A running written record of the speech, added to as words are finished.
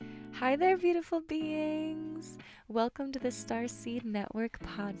Hi there, beautiful beings! Welcome to the Starseed Network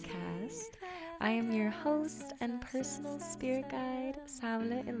podcast. I am your host and personal spirit guide,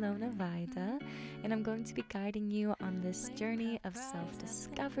 Saule Ilona Vaida, and I'm going to be guiding you on this journey of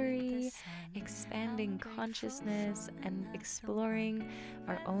self-discovery, expanding consciousness, and exploring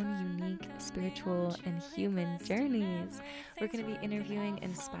our own unique spiritual and human journeys. We're going to be interviewing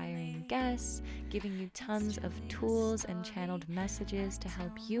inspiring guests, giving you tons of tools and channeled messages to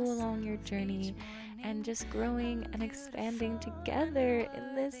help you along your journey, and just growing and expanding together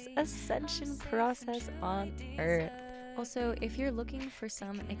in this ascension process on Earth. Also, if you're looking for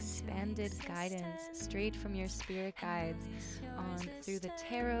some expanded guidance straight from your spirit guides through the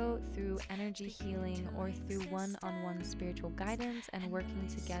tarot, through energy healing, or through one-on-one spiritual guidance and working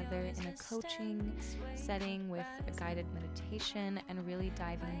together in a coaching setting with a guided meditation and really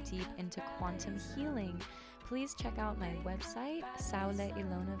diving deep into quantum healing, please check out my website,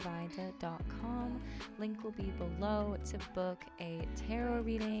 sauleilonavaida.com. Link will be below to book a tarot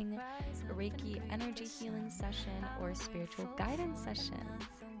reading, Reiki energy healing session, or spiritual guidance session.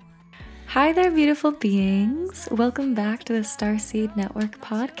 Hi there, beautiful beings. Welcome back to the Starseed Network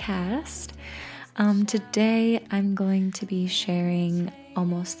podcast. Today I'm going to be sharing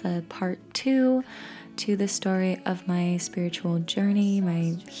almost the part 2 to the story of my spiritual journey,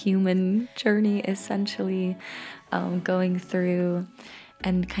 my human journey, essentially, going through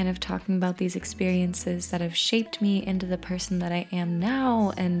and kind of talking about these experiences that have shaped me into the person that I am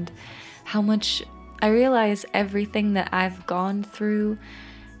now, and how much I realize everything that I've gone through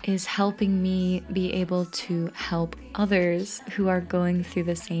is helping me be able to help others who are going through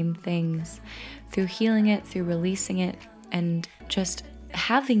the same things, through healing it, through releasing it, and just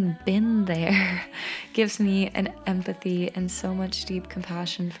having been there gives me an empathy and so much deep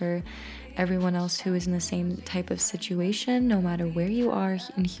compassion for everyone else who is in the same type of situation. No matter where you are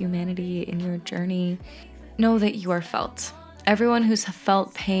in humanity, in your journey, know that you are felt. Everyone who's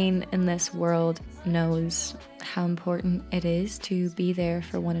felt pain in this world knows how important it is to be there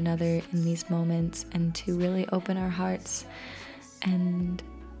for one another in these moments and to really open our hearts and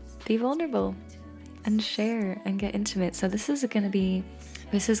be vulnerable and share and get intimate. So this is going to be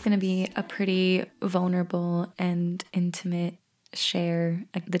a pretty vulnerable and intimate share,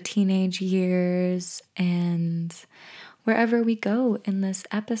 like the teenage years and wherever we go in this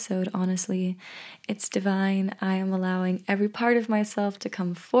episode. Honestly, it's divine. I am allowing every part of myself to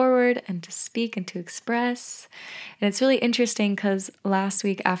come forward and to speak and to express. And it's really interesting because last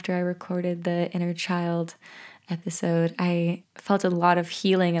week after I recorded the inner child episode, I felt a lot of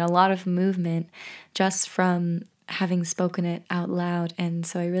healing and a lot of movement just from having spoken it out loud. And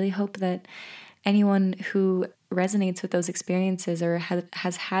so I really hope that anyone who resonates with those experiences or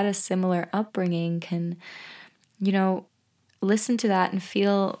has had a similar upbringing can, listen to that and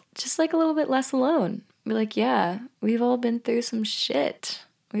feel just like a little bit less alone. Be like, yeah, we've all been through some shit.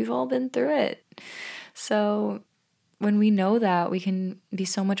 We've all been through it. So when we know that, we can be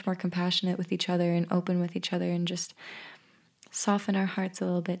so much more compassionate with each other and open with each other and just soften our hearts a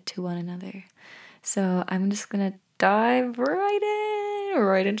little bit to one another. So I'm just going to dive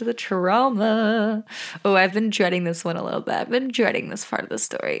right into the trauma. Oh, I've been dreading this one a little bit. I've been dreading this part of the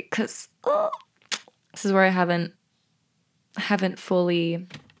story because this is where I haven't fully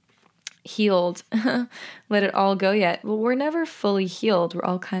healed, let it all go yet. Well, we're never fully healed. We're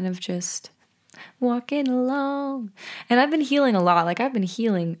all kind of just walking along. And I've been healing a lot. Like, I've been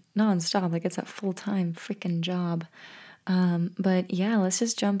healing nonstop. Like, it's a full-time freaking job. But yeah, let's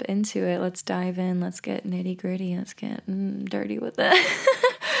just jump into it. Let's dive in. Let's get nitty gritty. Let's get dirty with it.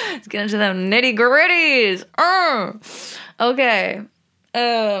 Let's get into them nitty gritties. Okay.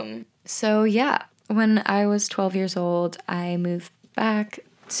 So yeah, when I was 12 years old, I moved back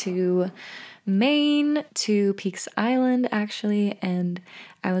to Maine, to Peaks Island, actually, and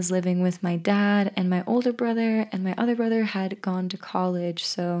I was living with my dad and my older brother, and my other brother had gone to college,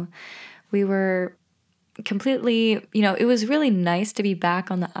 so we were completely, it was really nice to be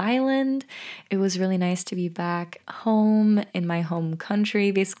back on the island. It was really nice to be back home in my home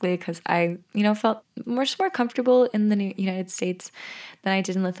country, basically, because I, felt much more comfortable in the United States than I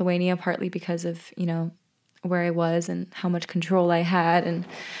did in Lithuania, partly because of, where I was and how much control I had and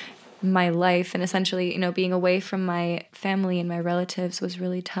my life, and essentially, being away from my family and my relatives was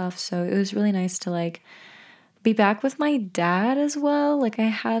really tough. So it was really nice to be back with my dad as well. Like, I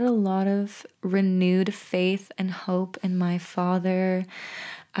had a lot of renewed faith and hope in my father.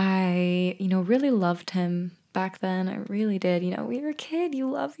 I, really loved him back then. I really did. When you're a kid, you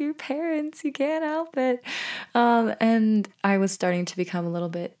love your parents. You can't help it. And I was starting to become a little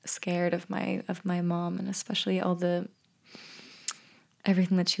bit scared of my mom, and especially all the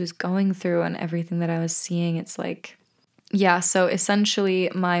everything that she was going through and everything that I was seeing. It's like, yeah, so essentially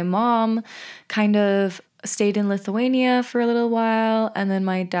my mom kind of stayed in Lithuania for a little while, and then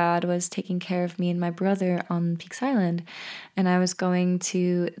my dad was taking care of me and my brother on Peaks Island. And I was going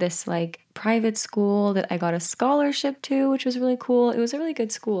to this like private school that I got a scholarship to, which was really cool. It was a really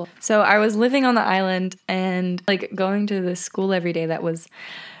good school. So I was living on the island and like going to this school every day.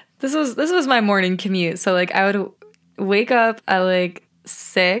 This was my morning commute. So like I would wake up at like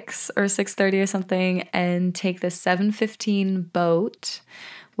 6 or 6:30 or something and take the 7:15 boat,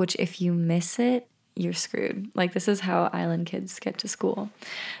 which if you miss it, you're screwed. Like this is how island kids get to school.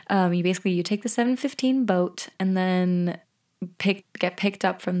 You take the 7:15 boat and then get picked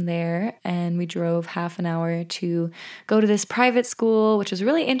up from there, and we drove half an hour to go to this private school, which was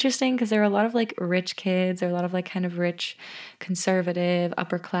really interesting because there were a lot of like rich kids. There were a lot of like kind of rich, conservative,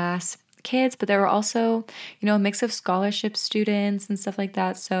 upper class kids, but there were also, a mix of scholarship students and stuff like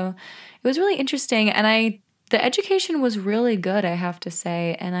that. So it was really interesting, and the education was really good, I have to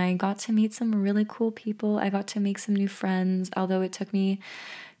say, and I got to meet some really cool people. I got to make some new friends, although it took me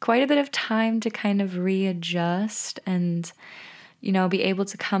quite a bit of time to kind of readjust and, be able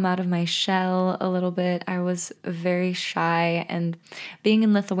to come out of my shell a little bit. I was very shy, and being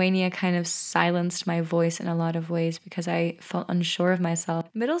in Lithuania kind of silenced my voice in a lot of ways because I felt unsure of myself.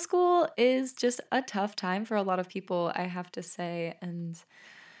 Middle school is just a tough time for a lot of people, I have to say, and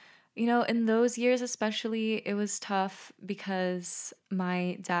in those years especially, it was tough because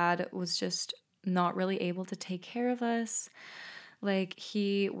my dad was just not really able to take care of us. Like,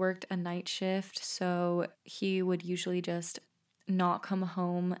 he worked a night shift, so he would usually just not come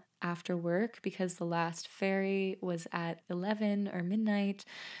home after work because the last ferry was at 11 or midnight.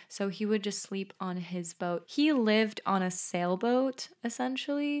 So he would just sleep on his boat. He lived on a sailboat,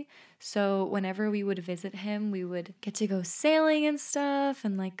 essentially. So whenever we would visit him, we would get to go sailing and stuff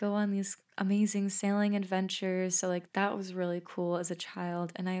and like go on these amazing sailing adventures. So like that was really cool as a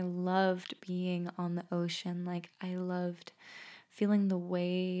child. And I loved being on the ocean. Like I loved feeling the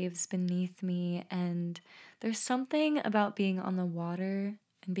waves beneath me. And there's something about being on the water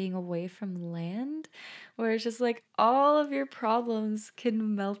and being away from land where it's just like all of your problems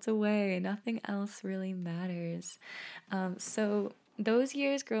can melt away. Nothing else really matters. So those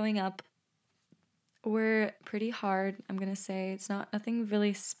years growing up were pretty hard. I'm gonna say it's nothing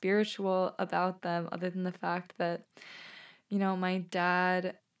really spiritual about them other than the fact that, my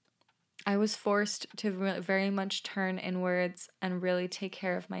dad, I was forced to very much turn inwards and really take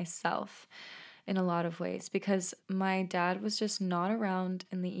care of myself in a lot of ways because my dad was just not around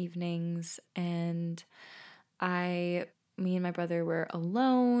in the evenings, and me and my brother were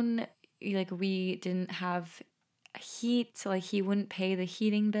alone. Like we didn't have heat, so like he wouldn't pay the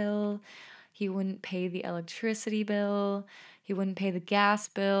heating bill, he wouldn't pay the electricity bill, he wouldn't pay the gas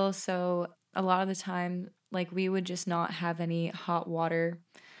bill. So a lot of the time, like we would just not have any hot water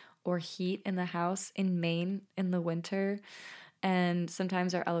or heat in the house in Maine in the winter. And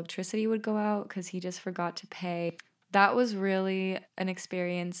sometimes our electricity would go out because he just forgot to pay. That was really an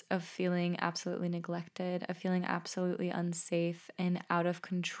experience of feeling absolutely neglected, of feeling absolutely unsafe and out of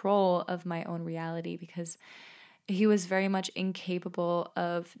control of my own reality because he was very much incapable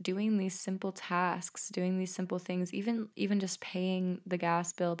of doing these simple tasks, doing these simple things, even just paying the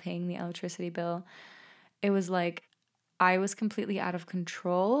gas bill, paying the electricity bill. It was like I was completely out of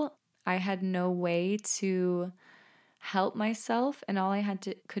control. I had no way to help myself, and all I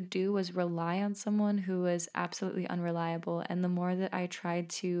could do was rely on someone who was absolutely unreliable. And the more that I tried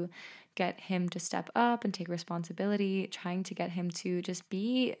to get him to step up and take responsibility, trying to get him to just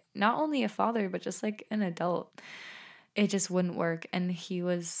be not only a father but just like an adult, it just wouldn't work. And he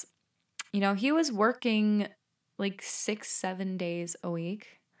was working like 6-7 days a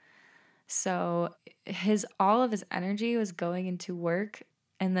week, so his all of his energy was going into work,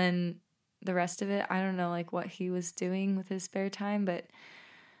 and then the rest of it, I don't know like what he was doing with his spare time, but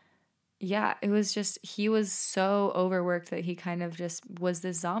yeah, it was just he was so overworked that he kind of just was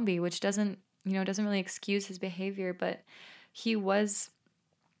this zombie, which doesn't really excuse his behavior, but he was.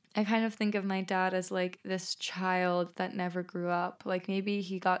 I kind of think of my dad as like this child that never grew up. Like maybe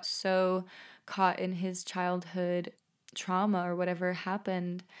he got so caught in his childhood trauma or whatever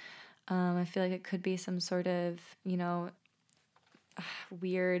happened. I feel like it could be some sort of,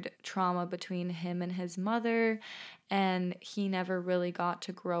 weird trauma between him and his mother, and he never really got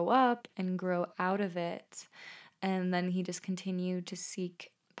to grow up and grow out of it. And then he just continued to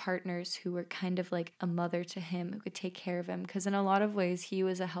seek partners who were kind of like a mother to him, who could take care of him. Because in a lot of ways, he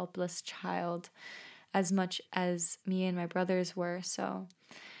was a helpless child as much as me and my brothers were. So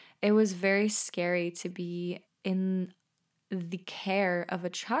it was very scary to be in the care of a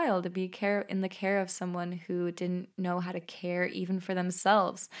child, to be care in the care of someone who didn't know how to care even for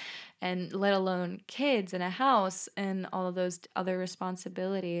themselves, and let alone kids and a house and all of those other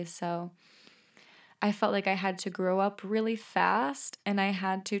responsibilities. So I felt like I had to grow up really fast, and I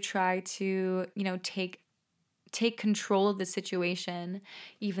had to try to, take control of the situation,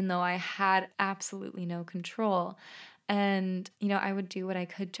 even though I had absolutely no control. And, I would do what I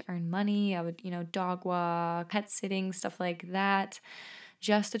could to earn money. I would, dog walk, pet sitting, stuff like that,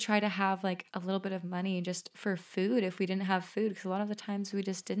 just to try to have like a little bit of money just for food if we didn't have food. Because a lot of the times we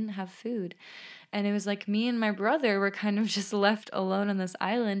just didn't have food. And it was like me and my brother were kind of just left alone on this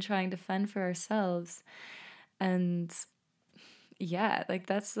island trying to fend for ourselves. And yeah, like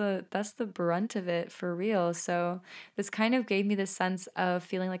that's the brunt of it for real. So this kind of gave me the sense of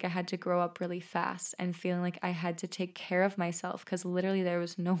feeling like I had to grow up really fast and feeling like I had to take care of myself because literally there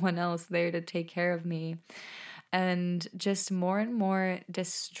was no one else there to take care of me. And just more and more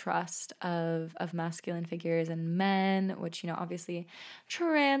distrust of masculine figures and men, which, obviously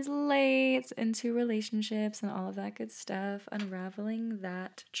translates into relationships and all of that good stuff, unraveling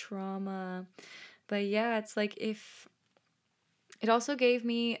that trauma. But yeah, it's like if it also gave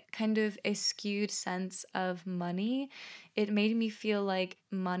me kind of a skewed sense of money. It made me feel like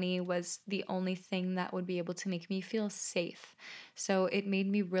money was the only thing that would be able to make me feel safe. So it made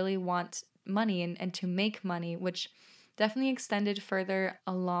me really want money and to make money, which definitely extended further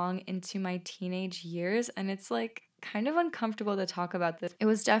along into my teenage years. And it's like kind of uncomfortable to talk about this. It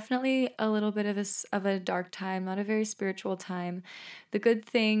was definitely a little bit of a dark time, not a very spiritual time. The good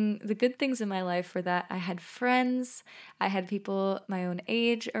things in my life were that I had friends, I had people my own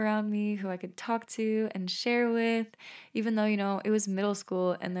age around me who I could talk to and share with, even though, it was middle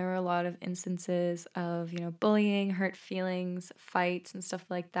school and there were a lot of instances of, bullying, hurt feelings, fights and stuff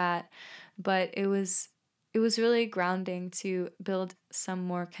like that. But it was really grounding to build some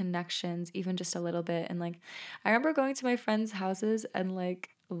more connections, even just a little bit. And like, I remember going to my friends' houses and like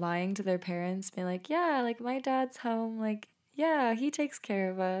lying to their parents, being like, yeah, like my dad's home. Like, yeah, he takes care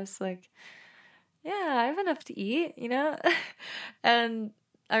of us. Like, yeah, I have enough to eat. And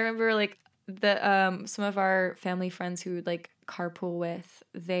I remember like the some of our family friends who would like carpool with,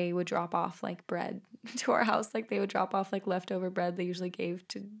 they would drop off like bread to our house. Like they would drop off like leftover bread they usually gave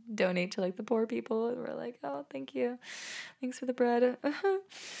to donate to like the poor people. And we're like, oh, thank you. Thanks for the bread.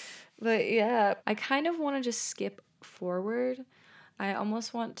 But yeah, I kind of want to just skip forward. I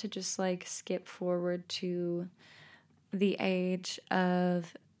almost want to just like skip forward to the age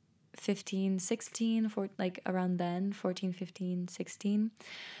of 15, 16, for like around then, 14, 15, 16.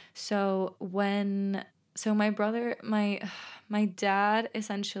 So my brother, my dad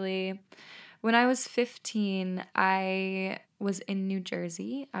essentially, when I was 15, I was in New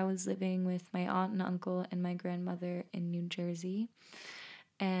Jersey. I was living with my aunt and uncle and my grandmother in New Jersey.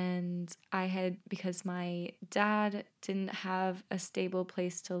 And because my dad didn't have a stable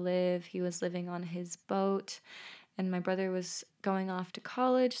place to live, he was living on his boat, and my brother was going off to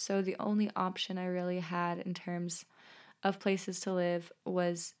college. So the only option I really had in terms of places to live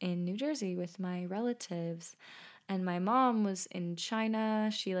was in New Jersey with my relatives. And my mom was in China.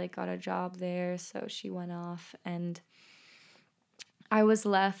 She like got a job there, so she went off, and I was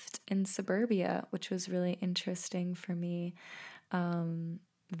left in suburbia, which was really interesting for me.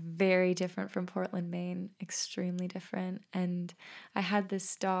 Very different from Portland, Maine, extremely different. And I had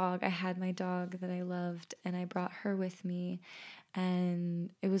this dog. I had my dog that I loved, and I brought her with me, and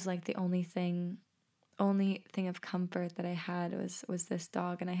it was like the only thing of comfort that I had was this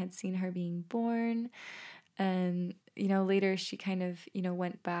dog. And I had seen her being born, and later she kind of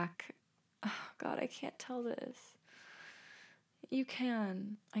went back. Oh god, I can't tell this. I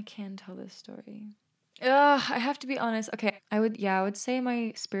can tell this story. I have to be honest. Okay, I would say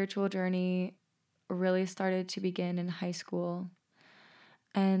my spiritual journey really started to begin in high school.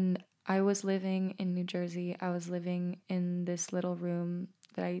 And I was living in New Jersey. I was living in this little room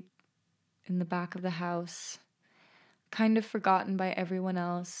in the back of the house, kind of forgotten by everyone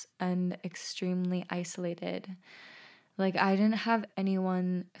else and extremely isolated. Like, I didn't have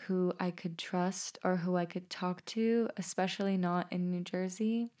anyone who I could trust or who I could talk to, especially not in New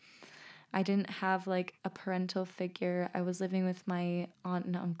Jersey. I didn't have like a parental figure. I was living with my aunt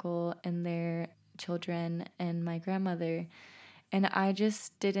and uncle and their children and my grandmother, and I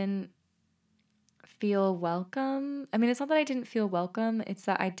just didn't feel welcome. I mean, it's not that I didn't feel welcome, it's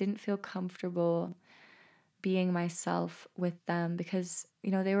that I didn't feel comfortable being myself with them because,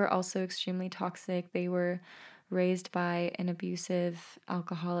 they were also extremely toxic. They were raised by an abusive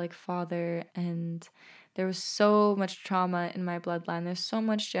alcoholic father, and there was so much trauma in my bloodline. There's so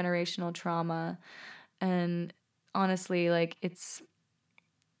much generational trauma, and honestly, like it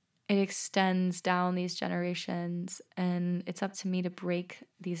extends down these generations, and it's up to me to break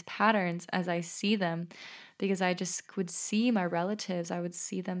these patterns as I see them, because I just would see my relatives, I would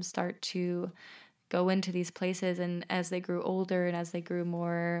see them start to go into these places, and as they grew older and as they grew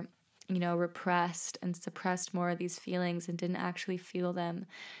more, repressed and suppressed more of these feelings and didn't actually feel them,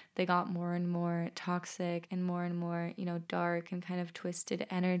 they got more and more toxic and more, dark and kind of twisted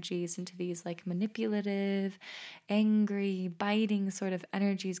energies into these like manipulative, angry, biting sort of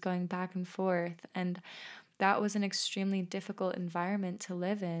energies going back and forth. And that was an extremely difficult environment to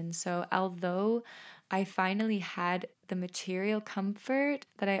live in. So, although I finally had the material comfort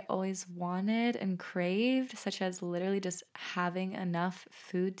that I always wanted and craved, such as literally just having enough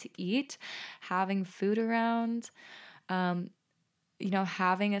food to eat, having food around,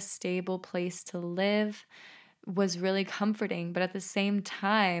 having a stable place to live was really comforting. But at the same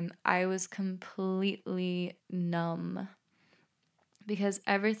time, I was completely numb because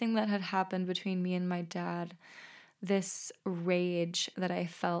everything that had happened between me and my dad, this rage that I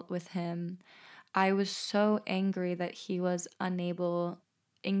felt with him, I was so angry that he was unable,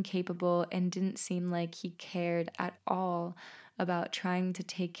 incapable, and didn't seem like he cared at all about trying to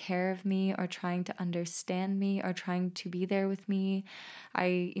take care of me or trying to understand me or trying to be there with me.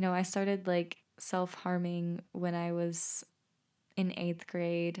 I started like self-harming when I was in 8th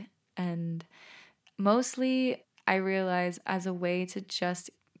grade, and mostly I realized as a way to just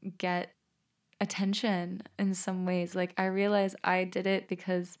get attention in some ways. Like, I realized I did it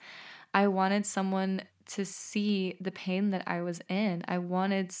because I wanted someone to see the pain that I was in. I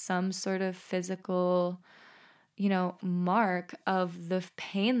wanted some sort of physical, mark of the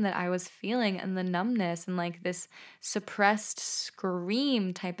pain that I was feeling and the numbness and like this suppressed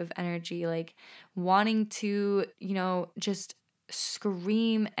scream type of energy, like wanting to, just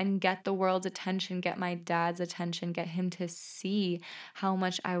scream and get the world's attention, get my dad's attention, get him to see how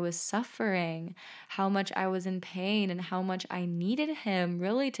much I was suffering, how much I was in pain, and how much I needed him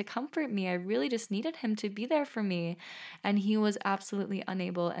really to comfort me. I really just needed him to be there for me. And he was absolutely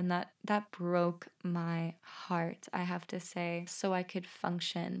unable, and that broke my heart, I have to say, so I could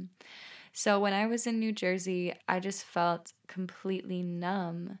function. So when I was in New Jersey, I just felt completely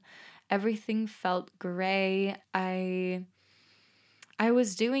numb. Everything felt gray. I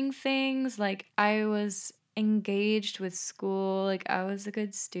was doing things, like I was engaged with school, like I was a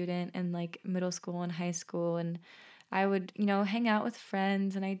good student in like middle school and high school, and I would, hang out with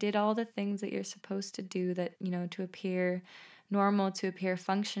friends, and I did all the things that you're supposed to do that, to appear normal, to appear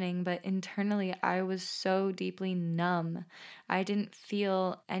functioning, but internally I was so deeply numb. I didn't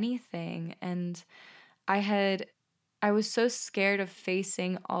feel anything, and I had I was so scared of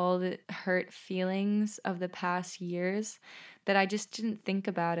facing all the hurt feelings of the past years that I just didn't think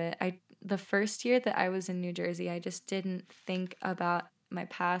about it. The first year that I was in New Jersey, I just didn't think about my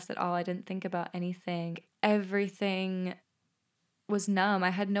past at all. I didn't think about anything. Everything was numb.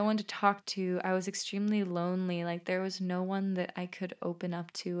 I had no one to talk to. I was extremely lonely. Like, there was no one that I could open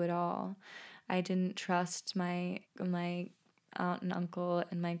up to at all. I didn't trust my aunt and uncle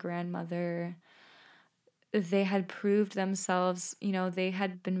and my grandmother. They had proved themselves, they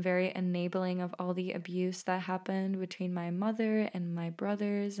had been very enabling of all the abuse that happened between my mother and my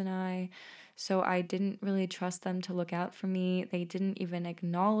brothers and I. So I didn't really trust them to look out for me. They didn't even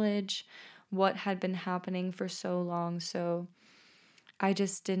acknowledge what had been happening for so long. So I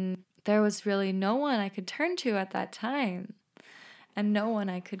just didn't, there was really no one I could turn to at that time and no one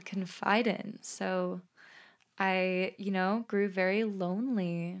I could confide in. So I, grew very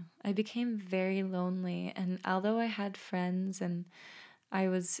lonely. I became very lonely. And although I had friends and I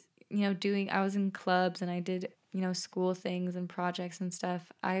was, I was in clubs and I did, school things and projects and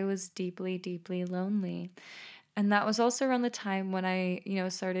stuff, I was deeply, deeply lonely. And that was also around the time when I,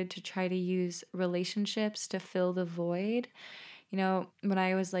 started to try to use relationships to fill the void. When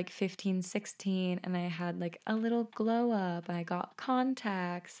I was like 15, 16, and I had like a little glow up, I got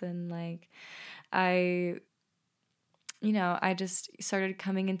contacts and like, I I just started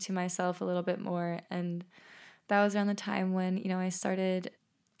coming into myself a little bit more. And that was around the time when, I started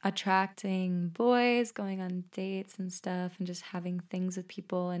attracting boys, going on dates and stuff, and just having things with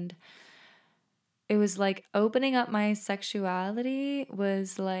people. And it was like opening up my sexuality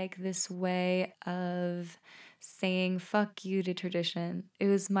was like this way of saying fuck you to tradition. It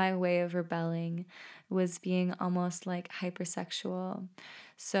was my way of rebelling, was being almost like hypersexual.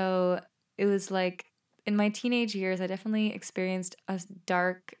 So it was like in my teenage years, I definitely experienced a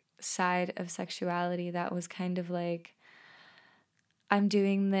dark side of sexuality that was kind of like I'm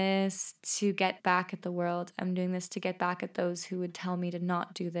doing this to get back at the world. I'm doing this to get back at those who would tell me to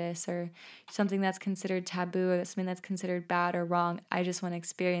not do this, or something that's considered taboo, or something that's considered bad or wrong. I just want to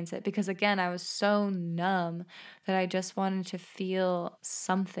experience it because, again, I was so numb that I just wanted to feel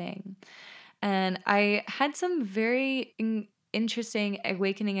something. And I had some very interesting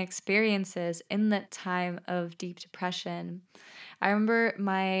awakening experiences in that time of deep depression. I remember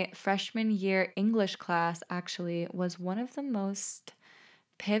my freshman year English class actually was one of the most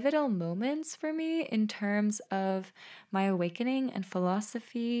pivotal moments for me in terms of my awakening and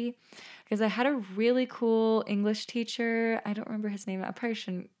philosophy, because I had a really cool English teacher. I don't remember his name. I probably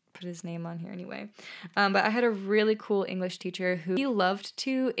shouldn't put his name on here anyway. But I had a really cool English teacher who he loved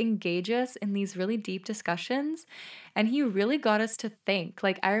to engage us in these really deep discussions, and he really got us to think.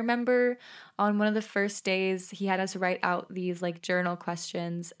 Like, I remember on one of the first days he had us write out these like journal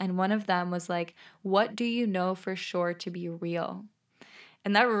questions, and one of them was like, what do you know for sure to be real?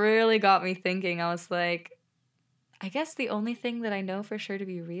 And that really got me thinking. I was like, I guess the only thing that I know for sure to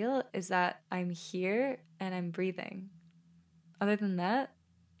be real is that I'm here and I'm breathing. Other than that,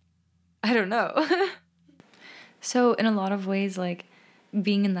 I don't know. So, in a lot of ways, like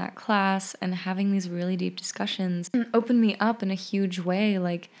being in that class and having these really deep discussions opened me up in a huge way.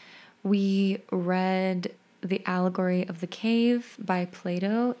 Like, we read The Allegory of the Cave by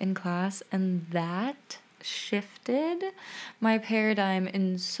Plato in class, and that shifted my paradigm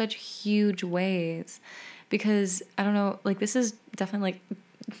in such huge ways. Because I don't know, like, this is definitely like,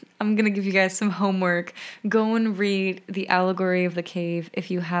 I'm gonna give you guys some homework. Go and read The Allegory of the Cave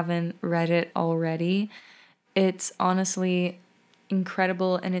if you haven't read it already. It's honestly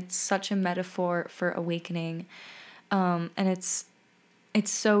incredible, and it's such a metaphor for awakening. And it's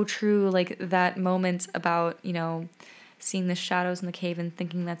so true, like that moment about, seeing the shadows in the cave and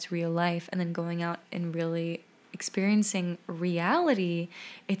thinking that's real life, and then going out and really experiencing reality.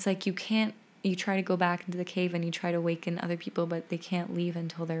 It's like you try to go back into the cave and you try to awaken other people, but they can't leave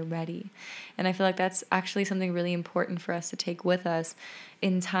until they're ready. And I feel like that's actually something really important for us to take with us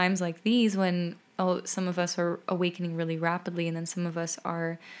in times like these when some of us are awakening really rapidly, and then some of us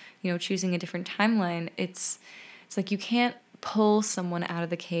are, choosing a different timeline. It's like you can't pull someone out of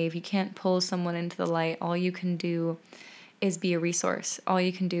the cave. You can't pull someone into the light. All you can do is be a resource. All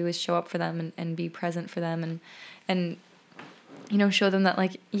you can do is show up for them and be present for them and show them that,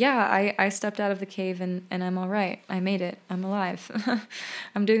 like, yeah, I stepped out of the cave and I'm all right. I made it. I'm alive.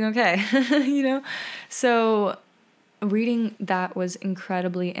 I'm doing okay. So reading that was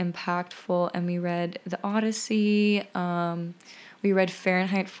incredibly impactful, and we read The Odyssey. We read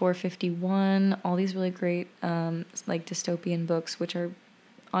Fahrenheit 451, all these really great like dystopian books, which are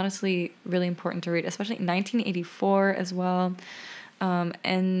honestly really important to read, especially 1984 as well.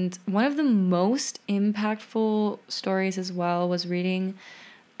 And one of the most impactful stories as well was reading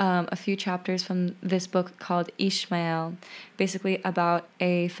a few chapters from this book called Ishmael, basically about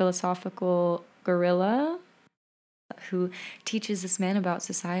a philosophical gorilla who teaches this man about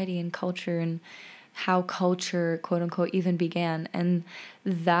society and culture and how culture, quote unquote, even began. And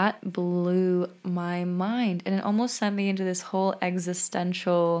that blew my mind. And it almost sent me into this whole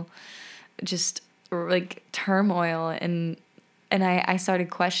existential, just like turmoil. And I started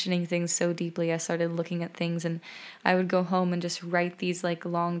questioning things so deeply. I started looking at things, and I would go home and just write these like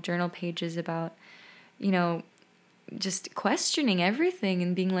long journal pages about, just questioning everything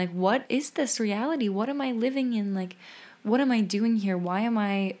and being like, what is this reality? What am I living in? Like, what am I doing here? Why am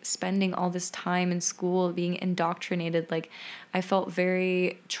I spending all this time in school being indoctrinated? Like, I felt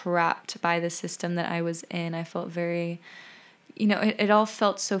very trapped by the system that I was in. I felt very, it all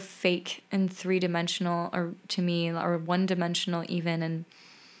felt so fake and three-dimensional, or to me, or one-dimensional even. And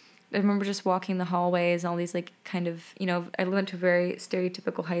I remember just walking the hallways, all these like kind of, I went to a very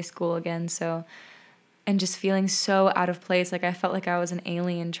stereotypical high school again, so, and just feeling so out of place. Like, I felt like I was an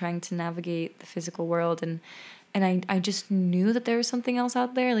alien trying to navigate the physical world, and I just knew that there was something else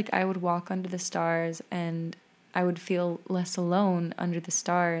out there. Like, I would walk under the stars and I would feel less alone under the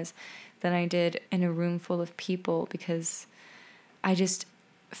stars than I did in a room full of people, because I just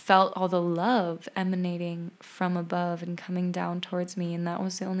felt all the love emanating from above and coming down towards me. And that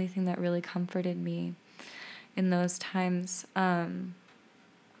was the only thing that really comforted me in those times.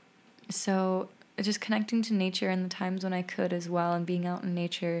 So just connecting to nature in the times when I could as well, and being out in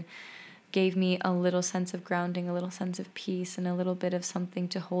nature gave me a little sense of grounding, a little sense of peace, and a little bit of something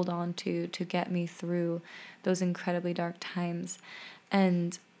to hold on to get me through those incredibly dark times.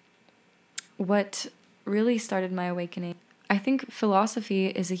 And what really started my awakening, I think philosophy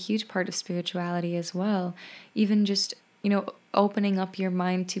is a huge part of spirituality as well. Even just, opening up your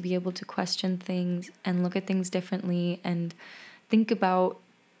mind to be able to question things and look at things differently, and think about,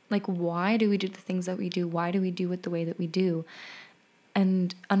 like, why do we do the things that we do? Why do we do it the way that we do?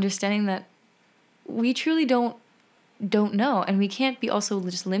 And understanding that we truly don't know, and we can't be also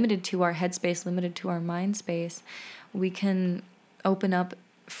just limited to our headspace, limited to our mind space. We can open up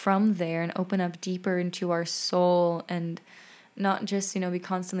from there and open up deeper into our soul, and not just, be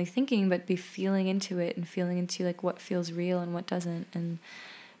constantly thinking, but be feeling into it and feeling into like what feels real and what doesn't. And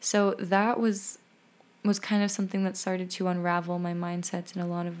so that was kind of something that started to unravel my mindsets in a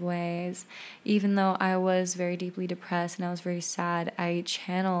lot of ways. Even though I was very deeply depressed and I was very sad, I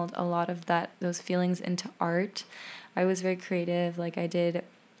channeled a lot of those feelings into art. I was very creative. Like, I did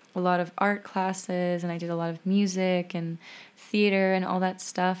a lot of art classes, and I did a lot of music and theater and all that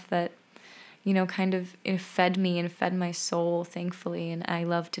stuff that, kind of it fed me and fed my soul, thankfully. And I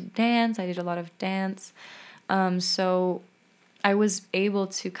loved to dance. I did a lot of dance. So I was able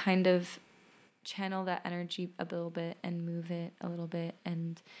to kind of channel that energy a little bit and move it a little bit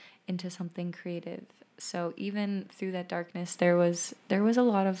and into something creative. So even through that darkness, there was a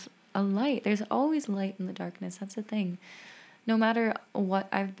lot of a light. There's always light in the darkness. That's the thing. No matter what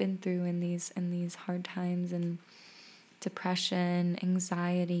I've been through in these hard times, and depression,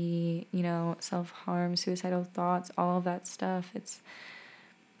 anxiety, self-harm, suicidal thoughts, all of that stuff, it's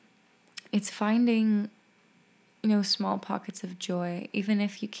finding small pockets of joy, even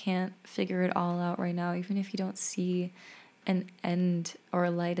if you can't figure it all out right now, even if you don't see an end or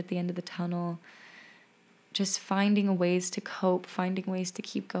a light at the end of the tunnel. Just finding ways to cope, finding ways to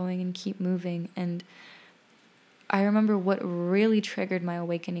keep going and keep moving. And I remember what really triggered my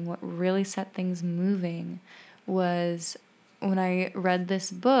awakening, what really set things moving, was when I read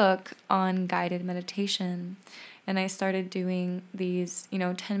this book on guided meditation. And I started doing these,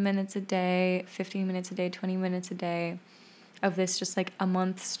 10 minutes a day, 15 minutes a day, 20 minutes a day of this, just like a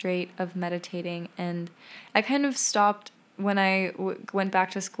month straight of meditating. And I kind of stopped when I went back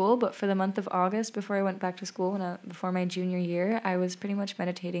to school, but for the month of August, before I went back to school, before my junior year, I was pretty much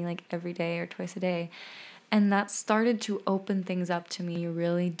meditating like every day or twice a day. And that started to open things up to me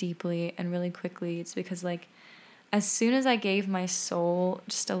really deeply and really quickly. It's because, like, as soon as I gave my soul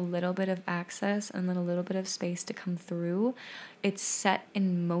just a little bit of access and then a little bit of space to come through, it set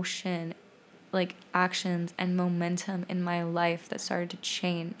in motion like actions and momentum in my life that started to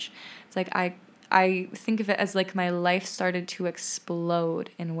change. It's like I think of it as like my life started to explode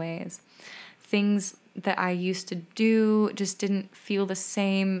in ways. Things that I used to do just didn't feel the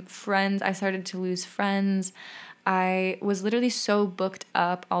same. I started to lose friends. I was literally so booked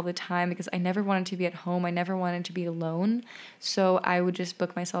up all the time because I never wanted to be at home. I never wanted to be alone. So I would just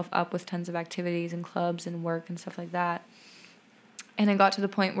book myself up with tons of activities and clubs and work and stuff like that. And I got to the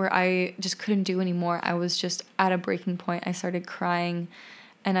point where I just couldn't do anymore. I was just at a breaking point. I started crying,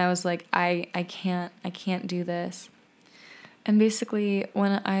 and I was like, I can't do this. And basically,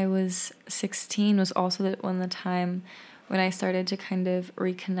 when I was 16 was also the time when I started to kind of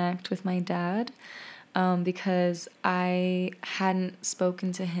reconnect with my dad, because I hadn't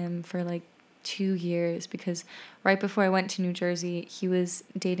spoken to him for like 2 years, because right before I went to New Jersey, he was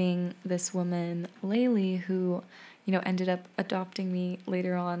dating this woman, Laylee, who, ended up adopting me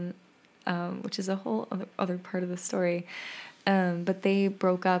later on, which is a whole other part of the story. But they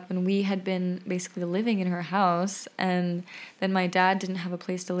broke up, and we had been basically living in her house, and then my dad didn't have a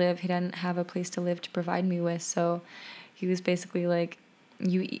place to live. He didn't have a place to live to provide me with, so he was basically like,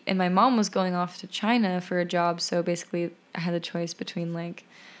 and my mom was going off to China for a job, so basically I had the choice between like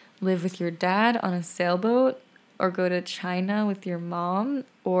live with your dad on a sailboat, or go to China with your mom,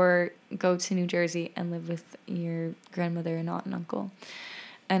 or go to New Jersey and live with your grandmother and aunt and uncle.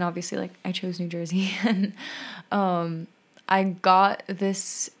 And obviously, like, I chose New Jersey. And I got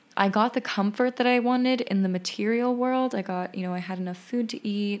the comfort that I wanted in the material world. I got, I had enough food to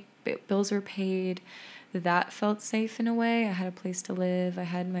eat, bills were paid. That felt safe in a way. I had a place to live. I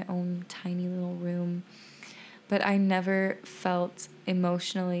had my own tiny little room. But I never felt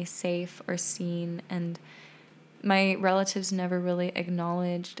emotionally safe or seen, and my relatives never really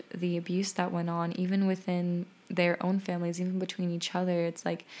acknowledged the abuse that went on, even within their own families, even between each other. It's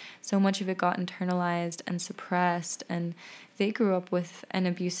like so much of it got internalized and suppressed, and they grew up with an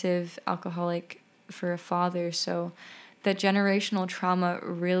abusive alcoholic for a father. So that generational trauma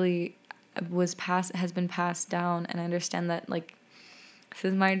really has been passed down. And I understand that, like, this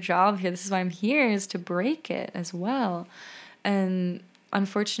is my job here. This is why I'm here, is to break it as well. And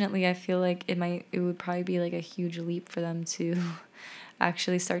unfortunately, I feel like it would probably be like a huge leap for them to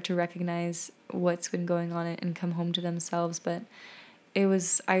actually start to recognize what's been going on and come home to themselves. But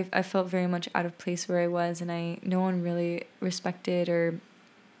I felt very much out of place where I was, and no one really respected or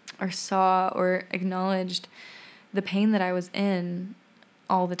saw or acknowledged the pain that I was in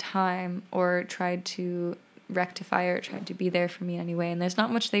all the time, or tried to rectify or tried to be there for me anyway. And there's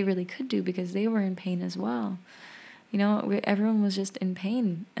not much they really could do because they were in pain as well. Everyone was just in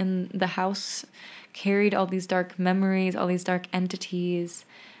pain, and the house carried all these dark memories, all these dark entities,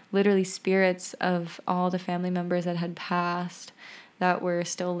 literally spirits of all the family members that had passed that were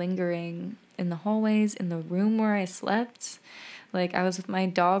still lingering in the hallways, in the room where I slept. Like, I was with my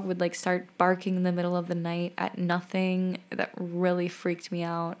dog, would like start barking in the middle of the night at nothing. That really freaked me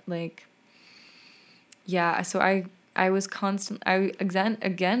out. Like, yeah, so I was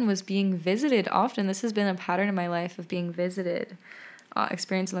again was being visited often. This has been a pattern in my life of being visited,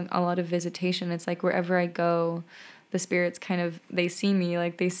 experiencing a lot of visitation. It's like wherever I go, the spirits they see me,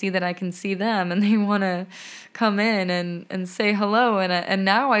 like they see that I can see them, and they want to come in and say hello. And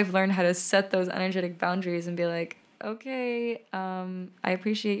now I've learned how to set those energetic boundaries and be like, okay, I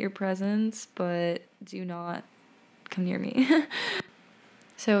appreciate your presence, but do not come near me.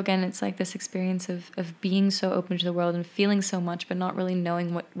 So again, it's like this experience of being so open to the world and feeling so much, but not really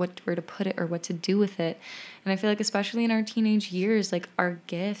knowing where to put it or what to do with it. And I feel like especially in our teenage years, like our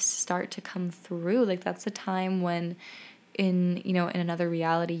gifts start to come through. Like that's the time when in another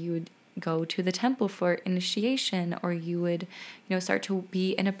reality, you would go to the temple for initiation, or you would, start to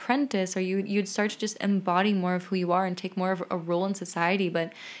be an apprentice, or you'd start to just embody more of who you are and take more of a role in society.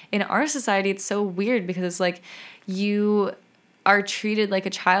 But in our society, it's so weird because it's like you are treated like a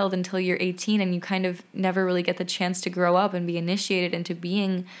child until you're 18, and you kind of never really get the chance to grow up and be initiated into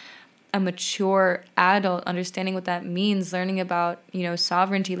being a mature adult, understanding what that means, learning about,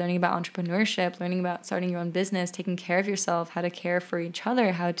 sovereignty, learning about entrepreneurship, learning about starting your own business, taking care of yourself, how to care for each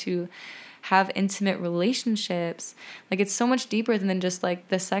other, how to have intimate relationships. Like, it's so much deeper than just like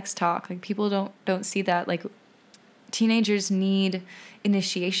the sex talk. Like, people don't see that. Like, teenagers need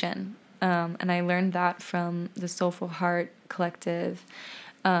initiation. And I learned that from the Soulful Heart Collective,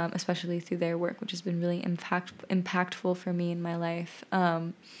 especially through their work, which has been really impactful for me in my life.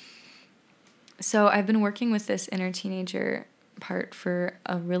 So I've been working with this inner teenager part for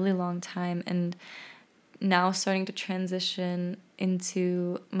a really long time, and now starting to transition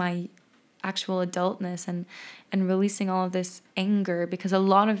into my actual adultness and releasing all of this anger, because a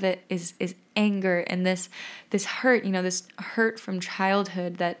lot of it is anger and this hurt, this hurt from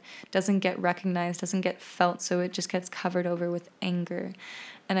childhood that doesn't get recognized, doesn't get felt, so it just gets covered over with anger.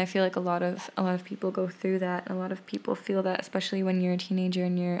 And I feel like a lot of people go through that, and a lot of people feel that, especially when you're a teenager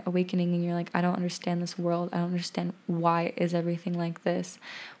and you're awakening and you're like, I don't understand this world. I don't understand, why is everything like this?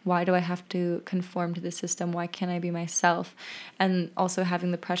 Why do I have to conform to the system? Why can't I be myself? And also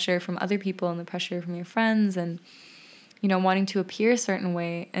having the pressure from other people and the pressure from your friends, and wanting to appear a certain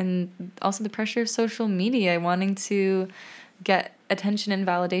way, and also the pressure of social media, wanting to get attention and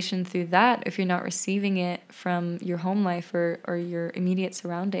validation through that. If you're not receiving it from your home life or your immediate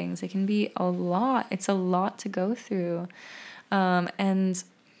surroundings, it can be a lot. It's a lot to go through. And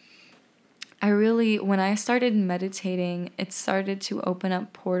I really, when I started meditating, it started to open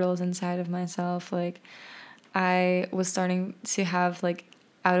up portals inside of myself. Like, I was starting to have like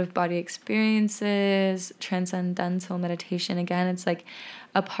out-of-body experiences, transcendental meditation. Again, it's like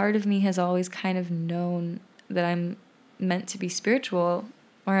a part of me has always kind of known that I'm meant to be spiritual,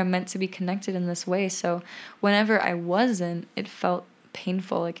 or I'm meant to be connected in this way. So whenever I wasn't, it felt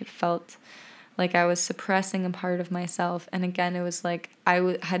painful. Like, it felt like I was suppressing a part of myself. And again, it was like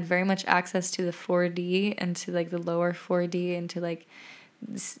I had very much access to the 4D and to like the lower 4D, and to like,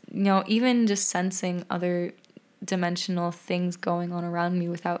 even just sensing other dimensional things going on around me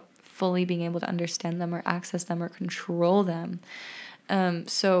without fully being able to understand them or access them or control them.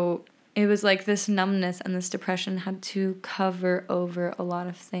 So it was like this numbness and this depression had to cover over a lot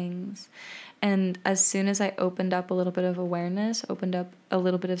of things. And as soon as I opened up a little bit of awareness, opened up a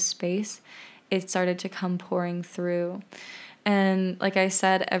little bit of space, it started to come pouring through. And like I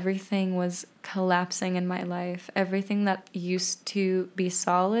said, everything was collapsing in my life. Everything that used to be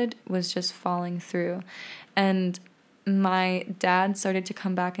solid was just falling through. And my dad started to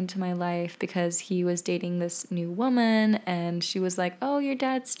come back into my life because he was dating this new woman, and she was like, oh, your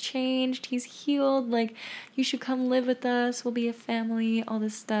dad's changed, he's healed, like, you should come live with us, we'll be a family, all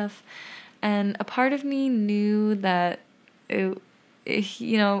this stuff. And a part of me knew that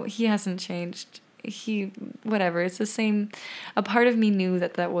he hasn't changed, whatever, it's the same. A part of me knew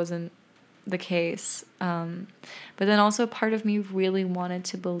that wasn't the case, but then also part of me really wanted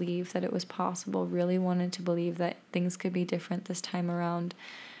to believe that it was possible, really wanted to believe that things could be different this time around,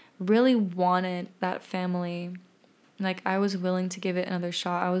 really wanted that family. Like, I was willing to give it another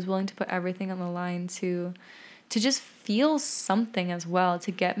shot. I was willing to put everything on the line to to just feel something as well,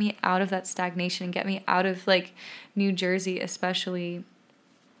 to get me out of that stagnation, get me out of like New Jersey especially.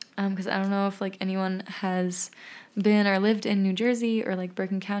 Because I don't know if like anyone has been or lived in New Jersey or like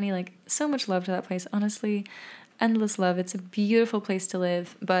Bergen County. Like, so much love to that place, honestly, endless love. It's a beautiful place to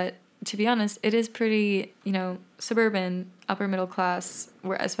live, but to be honest, it is pretty, suburban, upper middle class,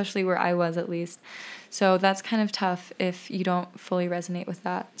 especially where I was at least. So that's kind of tough if you don't fully resonate with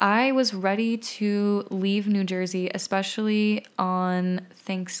that. I was ready to leave New Jersey, especially on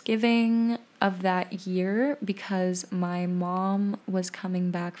Thanksgiving of that year, because my mom was coming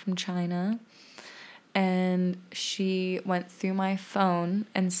back from China and she went through my phone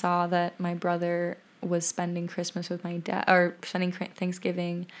and saw that my brother was spending Christmas with my dad, or spending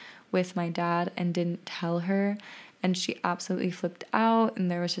Thanksgiving with my dad, and didn't tell her. And she absolutely flipped out, and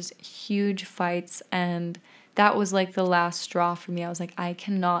there was just huge fights, and that was like the last straw for me. I was like, I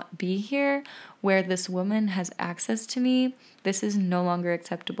cannot be here where this woman has access to me. This is no longer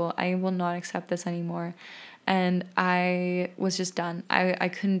acceptable. I will not accept this anymore. And I was just done. I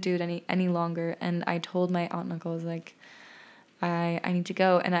couldn't do it any longer. And I told my aunt and uncle, I was like, I need to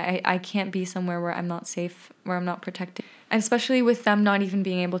go, and I can't be somewhere where I'm not safe, where I'm not protected. And especially with them not even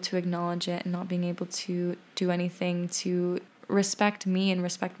being able to acknowledge it and not being able to do anything to respect me and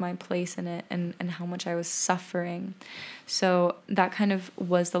respect my place in it, and how much I was suffering. So that kind of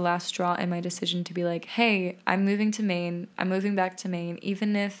was the last straw in my decision to be like, hey, I'm moving to Maine. I'm moving back to Maine.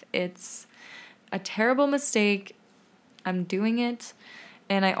 Even if it's a terrible mistake, I'm doing it.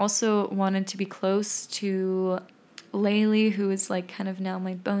 And I also wanted to be close to Laylee, who is like kind of now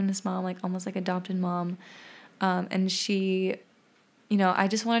my bonus mom, like almost like adopted mom. And she, I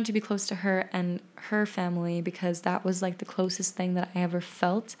just wanted to be close to her and her family, because that was like the closest thing that I ever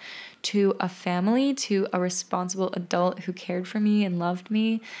felt to a family, to a responsible adult who cared for me and loved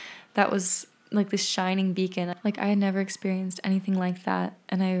me. That was like this shining beacon. Like, I had never experienced anything like that,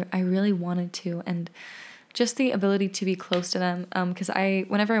 and I really wanted to. And just the ability to be close to them, because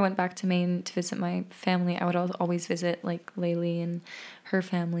whenever I went back to Maine to visit my family, I would always visit like Laylee and her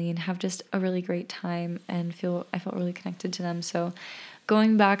family and have just a really great time, and I felt really connected to them. So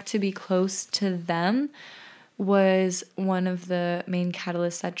going back to be close to them was one of the main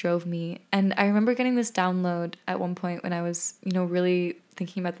catalysts that drove me. And I remember getting this download at one point when I was, really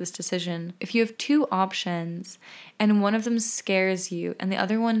thinking about this decision. If you have two options and one of them scares you and the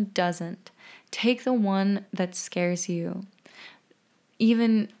other one doesn't, take the one that scares you.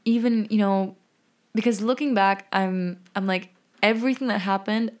 Even because looking back, I'm like, everything that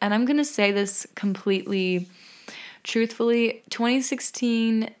happened, and I'm going to say this completely truthfully,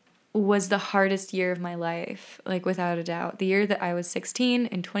 2016 was the hardest year of my life, like without a doubt. The year that I was 16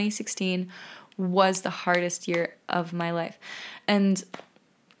 in 2016 was the hardest year of my life.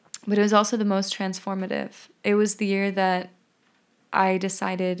 But it was also the most transformative. It was the year that I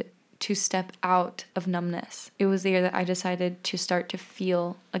decided to step out of numbness. It was the year that I decided to start to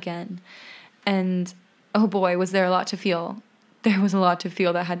feel again. And oh boy, was there a lot to feel. There was a lot to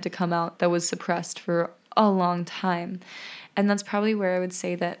feel that had to come out, that was suppressed for a long time. And that's probably where I would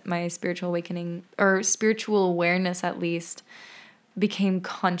say that my spiritual awakening, or spiritual awareness at least, became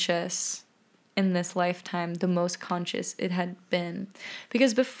conscious in this lifetime, the most conscious it had been.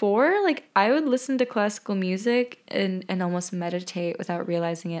 Because before, like, I would listen to classical music and almost meditate without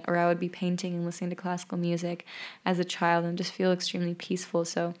realizing it, or I would be painting and listening to classical music as a child and just feel extremely peaceful.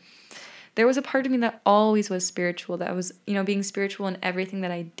 So there was a part of me that always was spiritual, that was, being spiritual in everything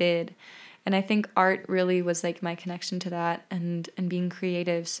that I did. And I think art really was like my connection to that, and being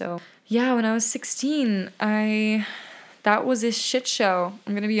creative. So yeah, when I was 16, that was a shit show.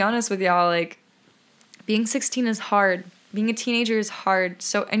 I'm going to be honest with y'all. Like, being 16 is hard. Being a teenager is hard.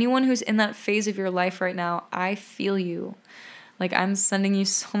 So anyone who's in that phase of your life right now, I feel you. Like, I'm sending you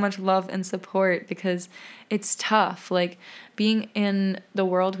so much love and support, because it's tough. Like, being in the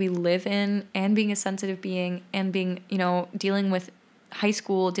world we live in, and being a sensitive being, and being, dealing with high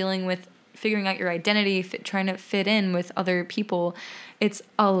school, dealing with figuring out your identity, trying to fit in with other people, it's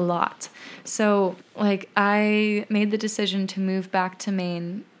a lot. So, like, I made the decision to move back to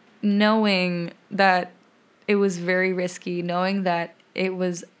Maine, knowing that it was very risky, knowing that it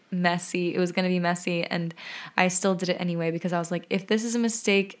was messy, it was going to be messy, and I still did it anyway, because I was like, if this is a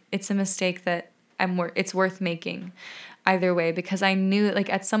mistake, it's a mistake that it's worth making either way, because I knew,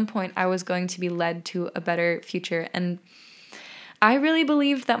 like, at some point I was going to be led to a better future. And I really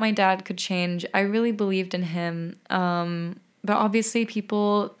believed that my dad could change. I really believed in him. But obviously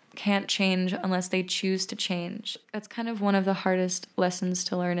people can't change unless they choose to change. That's kind of one of the hardest lessons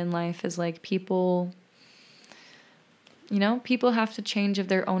to learn in life, is like, people people have to change of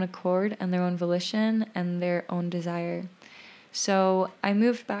their own accord and their own volition and their own desire. So I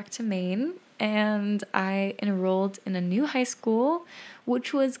moved back to Maine and I enrolled in a new high school,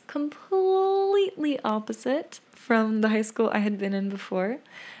 which was completely opposite from the high school I had been in before.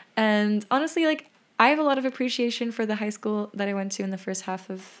 And honestly, like, I have a lot of appreciation for the high school that I went to in the first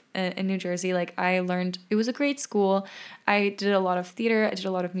half of in New Jersey. Like, I learned, it was a great school. I did a lot of theater. I did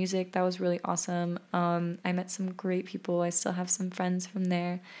a lot of music. That was really awesome. I met some great people. I still have some friends from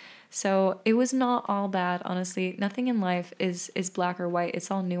there. So it was not all bad, honestly. Nothing in life is black or white. It's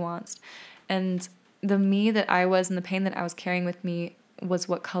all nuanced. And the me that I was and the pain that I was carrying with me was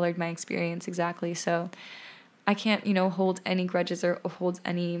what colored my experience exactly. So I can't, hold any grudges or hold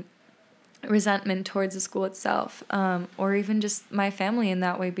any resentment towards the school itself, or even just my family in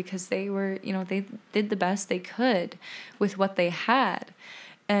that way, because they were, they did the best they could with what they had.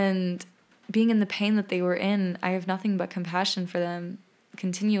 And being in the pain that they were in, I have nothing but compassion for them,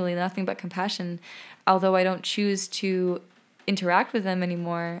 continually nothing but compassion. Although I don't choose to interact with them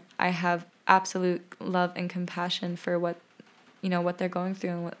anymore, I have absolute love and compassion for what they're going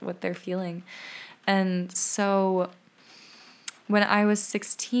through and what they're feeling. And so when I was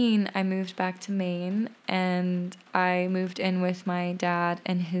 16, I moved back to Maine, and I moved in with my dad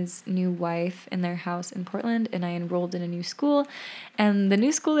and his new wife in their house in Portland, and I enrolled in a new school. And the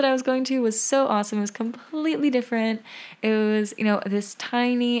new school that I was going to was so awesome. It was completely different. It was, this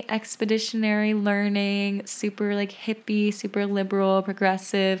tiny expeditionary learning, super like hippie, super liberal,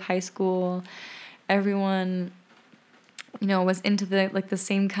 progressive high school. Everyone was into the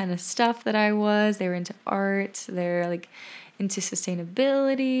same kind of stuff that I was. They were into art. They're like into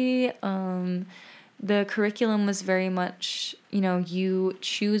sustainability. The curriculum was very much, you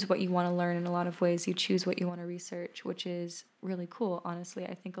choose what you want to learn in a lot of ways. You choose what you want to research, which is really cool, honestly.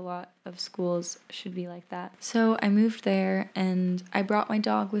 I think a lot of schools should be like that. So I moved there, and I brought my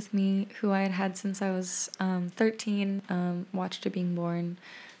dog with me, who I had had since I was 13, watched her being born.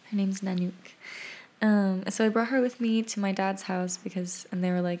 Her name's Nanook. So I brought her with me to my dad's house and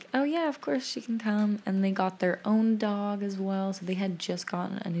they were like, oh yeah, of course she can come. And they got their own dog as well. So they had just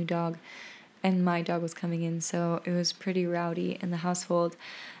gotten a new dog, and my dog was coming in. So it was pretty rowdy in the household.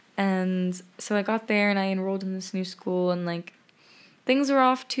 And so I got there and I enrolled in this new school, and like things were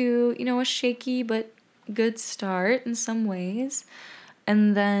off to, a shaky but good start in some ways.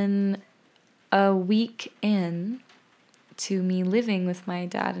 And then a week in to me living with my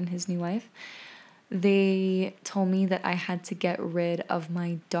dad and his new wife, they told me that I had to get rid of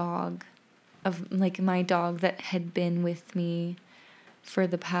my dog, my dog that had been with me for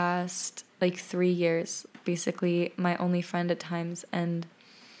the past 3 years, basically my only friend at times. And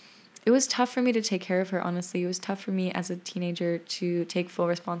it was tough for me to take care of her, honestly. It was tough for me as a teenager to take full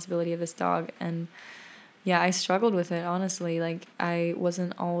responsibility of this dog. And yeah, I struggled with it, honestly. Like, I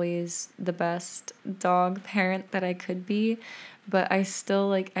wasn't always the best dog parent that I could be, but I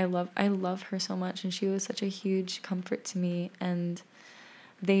still, I love her so much, and she was such a huge comfort to me. And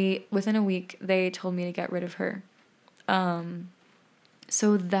within a week, they told me to get rid of her.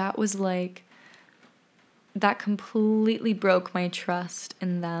 So that was that completely broke my trust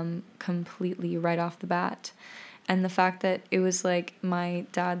in them completely right off the bat. And the fact that it was my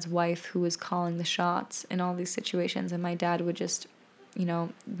dad's wife who was calling the shots in all these situations, and my dad would just,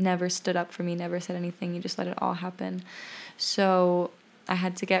 never stood up for me, never said anything. He just let it all happen. So I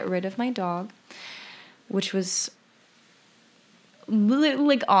had to get rid of my dog, which was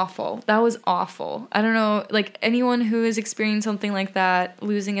awful. That was awful. I don't know, anyone who has experienced something like that,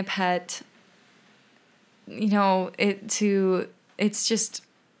 losing a pet, it's just,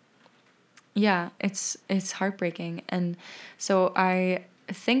 yeah, it's heartbreaking. And so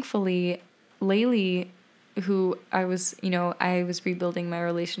thankfully, Laylee, who I was rebuilding my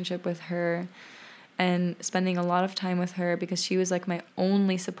relationship with her and spending a lot of time with her, because she was my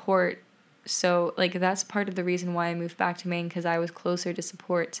only support. So that's part of the reason why I moved back to Maine, because I was closer to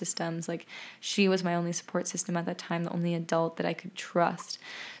support systems. She was my only support system at that time, the only adult that I could trust.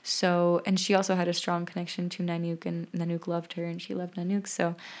 So, and she also had a strong connection to Nanook, and Nanook loved her and she loved Nanook.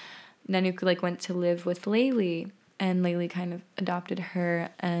 So Nanook went to live with Laylee, and Laylee kind of adopted her,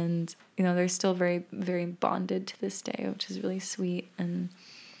 and they're still very, very bonded to this day, which is really sweet. And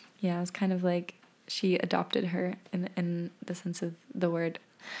yeah, it was kind of she adopted her in the sense of the word.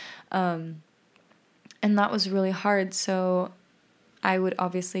 And that was really hard. So I would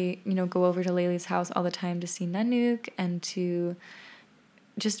obviously, go over to Laylee's house all the time to see Nanook and to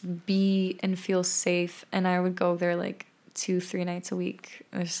just be and feel safe. And I would go there 2-3 nights a week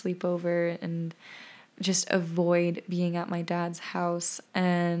or sleep over and just avoid being at my dad's house.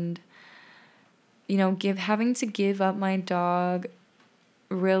 And having to give up my dog,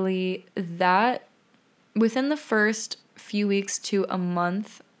 really, that within the first few weeks to a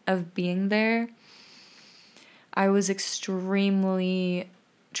month of being there, I was extremely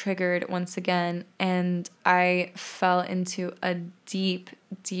triggered once again, and I fell into a deep,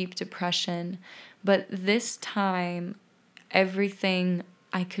 deep depression. But this time,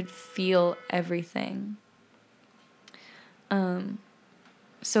 I could feel everything.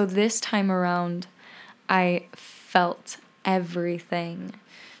 So this time around, I felt everything.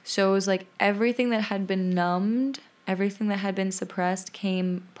 So it was like everything that had been numbed, everything that had been suppressed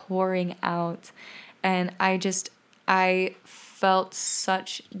came pouring out. And I felt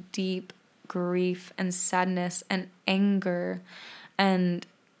such deep grief and sadness and anger. And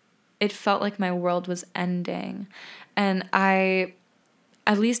it felt like my world was ending. And I'm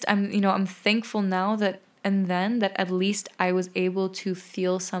thankful now that at least I was able to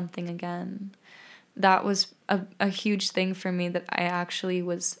feel something again. That was a huge thing for me, that I actually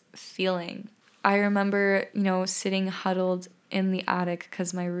was feeling. I remember, sitting huddled in the attic,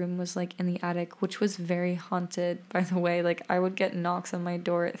 because my room was like in the attic, which was very haunted, by the way. Like, I would get knocks on my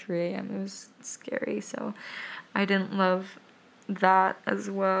door at 3 a.m. It was scary, so I didn't love that as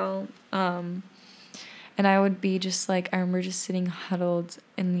well. And I would be just like, I remember just sitting huddled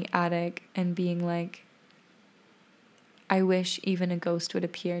in the attic and being like, I wish even a ghost would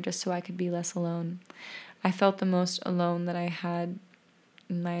appear just so I could be less alone. I felt the most alone that I had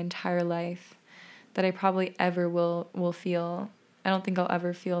in my entire life, that I probably ever will feel. I don't think I'll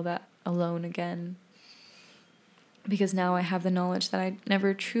ever feel that alone again, because now I have the knowledge that I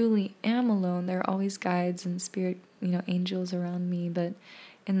never truly am alone. There are always guides and spirit, angels around me, but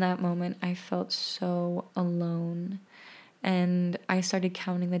in that moment I felt so alone. And I started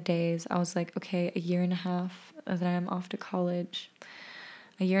counting the days. I was like, okay, 1.5 years that I'm off to college.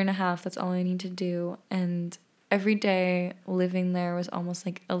 1.5 years, that's all I need to do. And every day living there was almost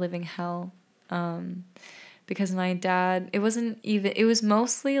like a living hell. Because my dad, it was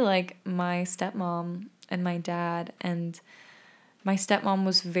mostly like my stepmom and my dad. And my stepmom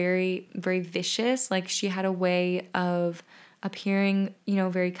was very, very vicious. Like, she had a way of appearing,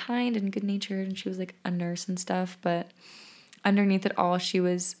 very kind and good natured. And she was like a nurse and stuff. But underneath it all, she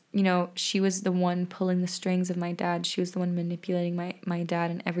was the one pulling the strings of my dad. She was the one manipulating my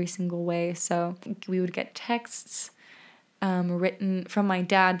dad in every single way. So we would get texts written from my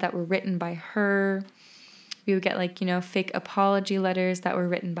dad that were written by her. We would get fake apology letters that were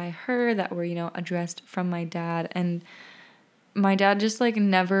written by her, that were addressed from my dad. And my dad just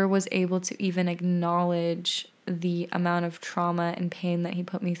never was able to even acknowledge the amount of trauma and pain that he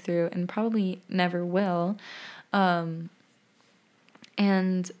put me through, and probably never will.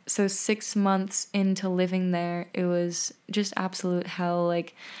 And so 6 months into living there, it was just absolute hell.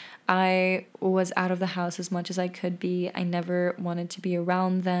 Like, I was out of the house as much as I could be. I never wanted to be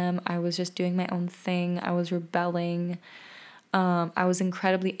around them. I was just doing my own thing. I was rebelling. I was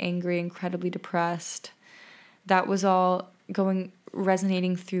incredibly angry, incredibly depressed. That was all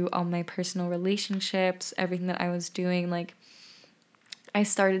resonating through all my personal relationships, everything that I was doing. Like, I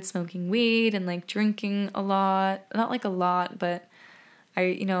started smoking weed and drinking a lot. Not a lot, but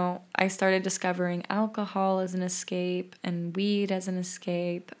I started discovering alcohol as an escape, and weed as an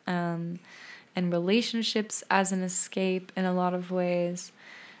escape, and relationships as an escape in a lot of ways.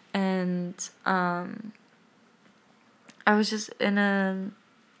 And I was just in a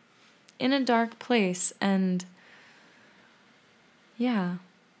dark place, and yeah.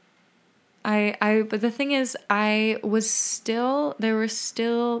 But the thing is, there were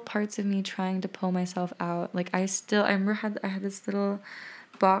still parts of me trying to pull myself out. I remember I had this little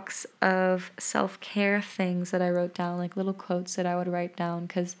box of self-care things that I wrote down, little quotes that I would write down,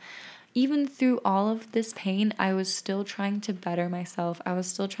 because even through all of this pain, I was still trying to better myself. I was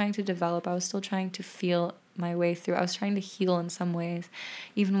still trying to develop. I was still trying to feel my way through. I was trying to heal in some ways,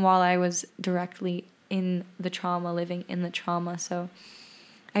 even while I was directly in the trauma, living in the trauma. So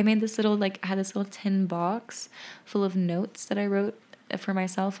I made this little, had this little tin box full of notes that I wrote for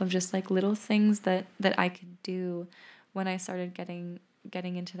myself, of just little things that I could do when I started getting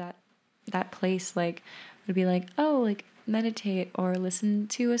into that place. Would be meditate, or listen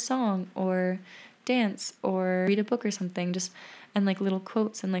to a song, or dance, or read a book or something, and little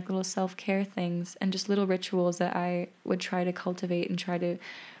quotes and little self-care things, and just little rituals that I would try to cultivate and try to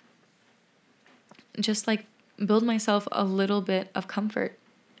just build myself a little bit of comfort,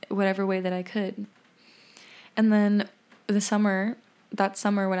 whatever way that I could. And then that summer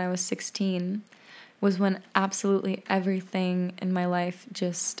when I was 16 was when absolutely everything in my life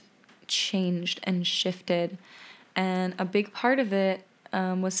just changed and shifted. And a big part of it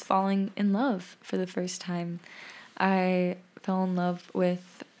was falling in love for the first time. I fell in love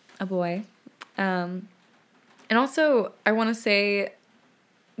with a boy. And also, I want to say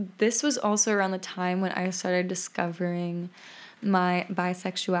this was also around the time when I started discovering my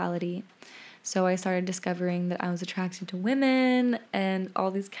bisexuality. So I started discovering that I was attracted to women, and all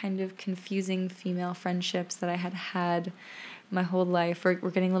these kind of confusing female friendships that I had had my whole life were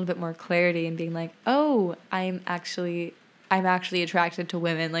getting a little bit more clarity and being like, oh, I'm actually attracted to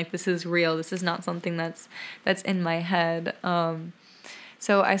women. Like, this is real. This is not something that's in my head.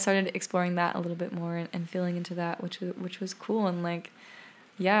 So I started exploring that a little bit more and feeling into that, which was cool. And like,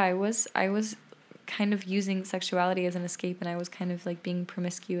 yeah, I was kind of using sexuality as an escape, and I was kind of like being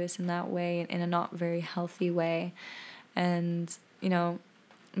promiscuous in that way, in a not very healthy way, and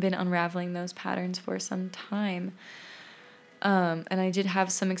been unraveling those patterns for some time. And I did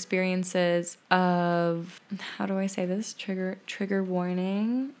have some experiences of, how do I say this? Trigger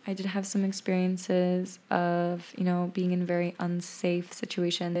warning. I did have some experiences of, being in very unsafe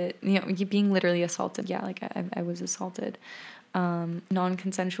situation. Being literally assaulted. Yeah, like I was assaulted.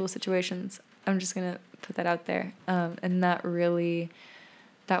 Non-consensual situations. I'm just going to put that out there. And that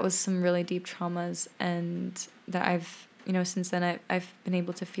was some really deep traumas, and that I've, since then I've been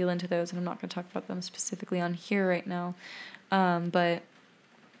able to feel into those, and I'm not going to talk about them specifically on here right now. But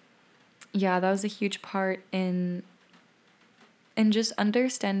yeah, that was a huge part in just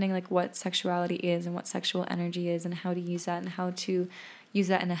understanding like what sexuality is and what sexual energy is and how to use that and how to use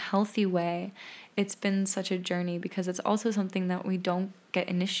that in a healthy way. It's been such a journey because it's also something that we don't get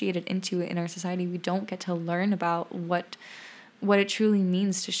initiated into in our society. We don't get to learn about what it truly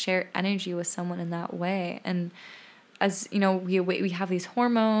means to share energy with someone in that way. And as we have these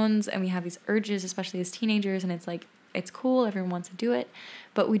hormones and we have these urges, especially as teenagers, and it's like, it's cool, everyone wants to do it,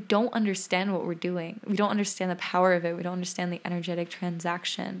 but we don't understand what we're doing. We don't understand the power of it. We don't understand the energetic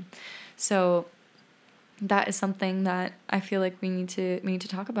transaction. So that is something that I feel like we need to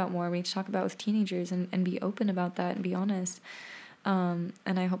talk about more. We need to talk about with teenagers and be open about that and be honest. And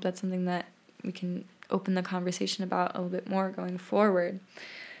I hope that's something that we can open the conversation about a little bit more going forward.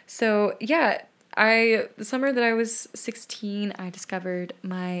 So yeah, the summer that I was 16, I discovered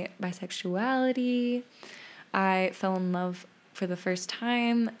my bisexuality. I fell in love for the first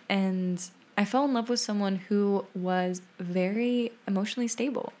time, and I fell in love with someone who was very emotionally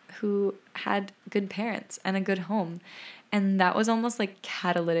stable, who had good parents and a good home. And that was almost like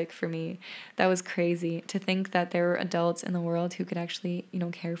catalytic for me. That was crazy to think that there were adults in the world who could actually,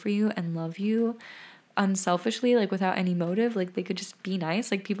 care for you and love you unselfishly, like without any motive. Like they could just be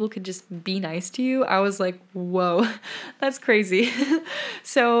nice. Like people could just be nice to you. I was like, whoa, that's crazy.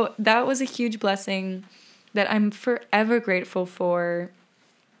 So that was a huge blessing that I'm forever grateful for.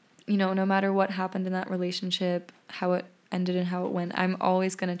 No matter what happened in that relationship, how it ended and how it went, I'm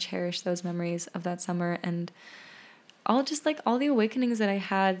always going to cherish those memories of that summer and all the awakenings that I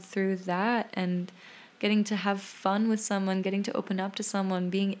had through that, and getting to have fun with someone, getting to open up to someone,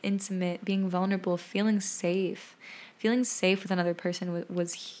 being intimate, being vulnerable, feeling safe with another person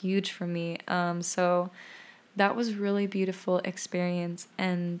was huge for me. So that was really beautiful experience,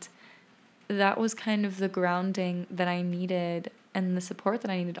 and that was kind of the grounding that I needed and the support that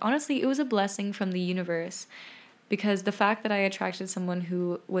I needed. Honestly, it was a blessing from the universe, because the fact that I attracted someone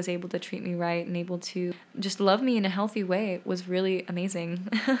who was able to treat me right and able to just love me in a healthy way was really amazing.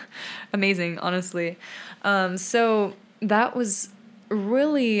 Amazing, honestly. So that was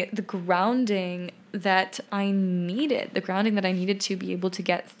really the grounding that I needed, to be able to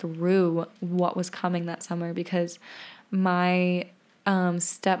get through what was coming that summer, because my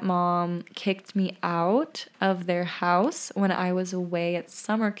stepmom kicked me out of their house when I was away at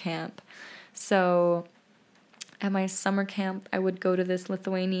summer camp. So at my summer camp, I would go to this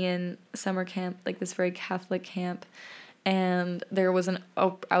Lithuanian summer camp, like this very Catholic camp, and there was an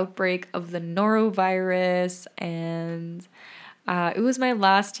outbreak of the norovirus, and it was my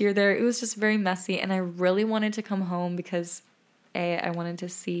last year there. It was just very messy, and I really wanted to come home because I wanted to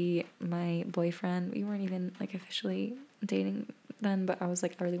see my boyfriend. We weren't even like officially dating then, but I was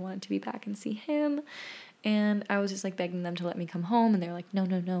like, I really wanted to be back and see him. And I was just like begging them to let me come home, and they were like,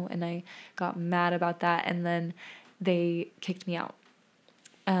 no. And I got mad about that, and then they kicked me out.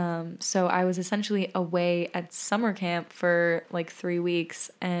 So I was essentially away at summer camp for like 3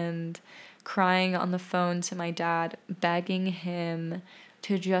 weeks and crying on the phone to my dad, begging him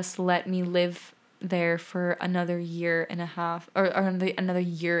to just let me live there for another year and a half, or another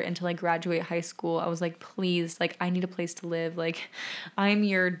year until I graduate high school. I was like, please, like, I need a place to live. Like, I'm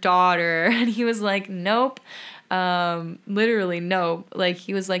your daughter. And he was like, nope. Literally, no. Like,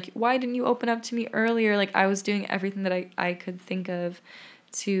 he was like, why didn't you open up to me earlier? Like, I was doing everything that I could think of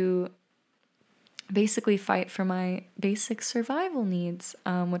to basically fight for my basic survival needs,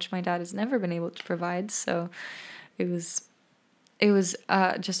 which my dad has never been able to provide. So it was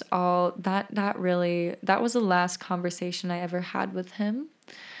just all that really, that was the last conversation I ever had with him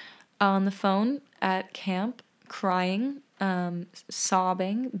on the phone at camp, crying,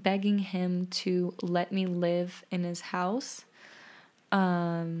 sobbing, begging him to let me live in his house,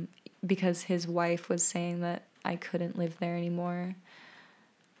 because his wife was saying that I couldn't live there anymore.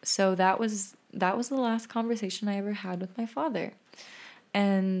 So that was the last conversation I ever had with my father.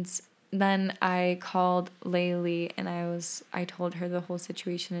 And then I called Laylee and I told her the whole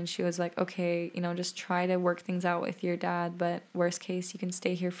situation, and she was like, okay, just try to work things out with your dad, but worst case, you can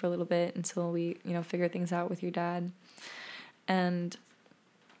stay here for a little bit until we, figure things out with your dad. And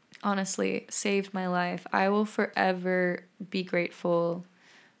honestly, saved my life. I will forever be grateful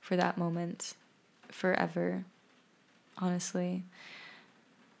for that moment. Forever. Honestly.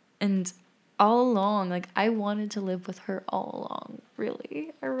 And all along, like, I wanted to live with her all along,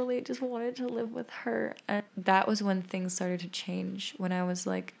 really. I really just wanted to live with her. And that was when things started to change, when I was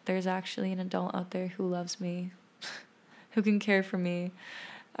like, there's actually an adult out there who loves me, who can care for me.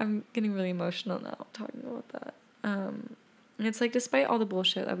 I'm getting really emotional now talking about that. And it's like, despite all the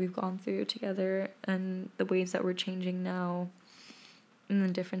bullshit that we've gone through together and the ways that we're changing now and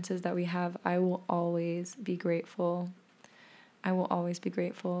the differences that we have, I will always be grateful. I will always be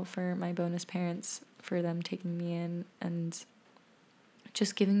grateful for my bonus parents, for them taking me in and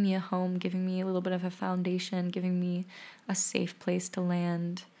just giving me a home, giving me a little bit of a foundation, giving me a safe place to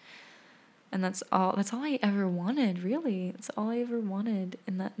land. And that's all I ever wanted, really. That's all I ever wanted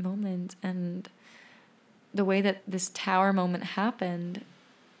in that moment. And the way that this tower moment happened,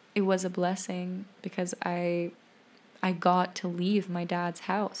 it was a blessing, because I got to leave my dad's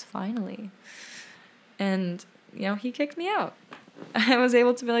house finally. And he kicked me out. I was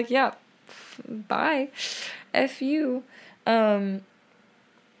able to be like, yeah, bye, F you.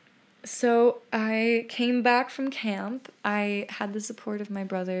 So I came back from camp. I had the support of my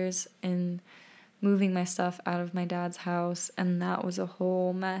brothers in moving my stuff out of my dad's house, and that was a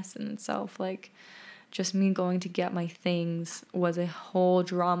whole mess in itself. Like, just me going to get my things was a whole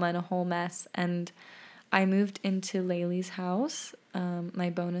drama and a whole mess. And I moved into Laylee's house, my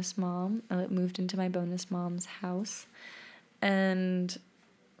bonus mom. I moved into my bonus mom's house. And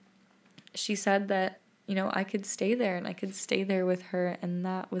she said that, I could stay there and I could stay there with her. And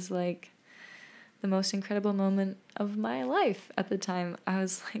that was like the most incredible moment of my life at the time. I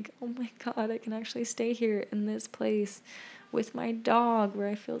was like, oh my God, I can actually stay here in this place with my dog, where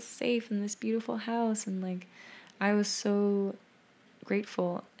I feel safe in this beautiful house. And like, I was so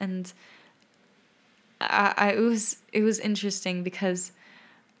grateful. And it was interesting because,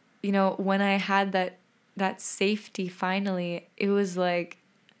 when I had that safety finally, it was like,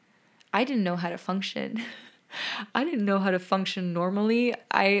 I didn't know how to function. I didn't know how to function normally.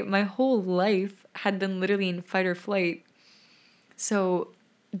 My whole life had been literally in fight or flight. So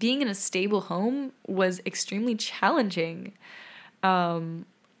being in a stable home was extremely challenging. I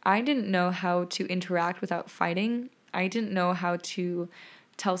didn't know how to interact without fighting. I didn't know how to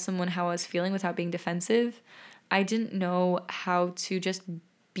tell someone how I was feeling without being defensive. I didn't know how to just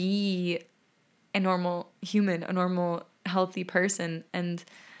be a normal human, a normal healthy person. And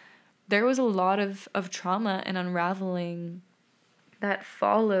there was a lot of trauma and unraveling that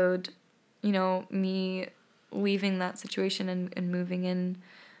followed, me leaving that situation and moving in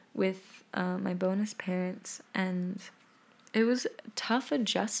with my bonus parents. And it was a tough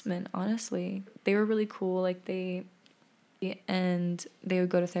adjustment, honestly. They were really cool. Like, they would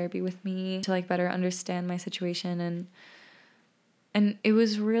go to therapy with me to like better understand my situation. And it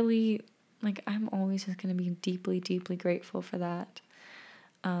was really like, I'm always just going to be deeply, deeply grateful for that.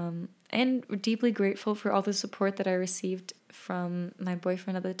 And deeply grateful for all the support that I received from my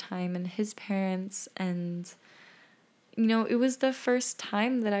boyfriend at the time and his parents. And, it was the first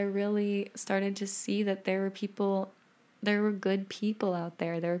time that I really started to see that there were good people out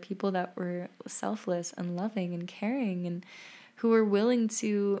there. There were people that were selfless and loving and caring, and who were willing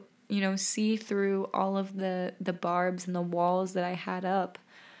to, see through all of the barbs and the walls that I had up,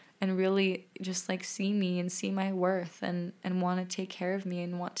 and really just like see me and see my worth, and want to take care of me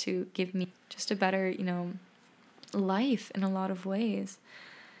and want to give me just a better, life in a lot of ways.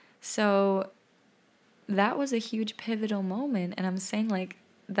 So that was a huge pivotal moment. And I'm saying, like,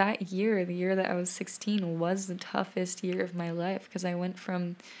 that year, the year that I was 16, was the toughest year of my life, because I went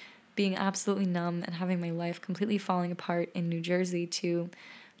from being absolutely numb and having my life completely falling apart in New Jersey to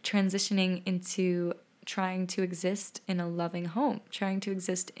transitioning into trying to exist in a loving home, trying to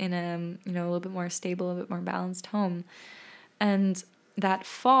exist in a, a little bit more stable, a bit more balanced home. And that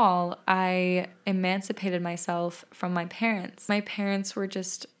fall, I emancipated myself from my parents. My parents were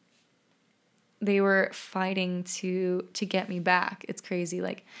just, they were fighting to get me back. It's crazy.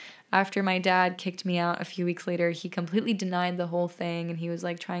 Like, after my dad kicked me out a few weeks later, he completely denied the whole thing, and he was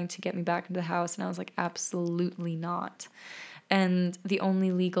like trying to get me back into the house, and I was like, absolutely not. And the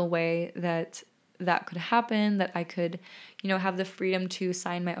only legal way that could happen, that I could, have the freedom to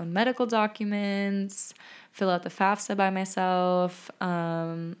sign my own medical documents, fill out the FAFSA by myself,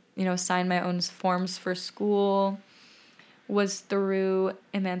 sign my own forms for school, was through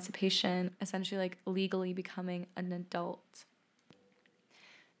emancipation, essentially like legally becoming an adult.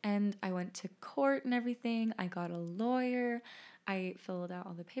 And I went to court and everything. I got a lawyer. I filled out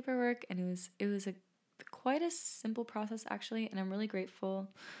all the paperwork, and it was quite a simple process, actually, and I'm really grateful.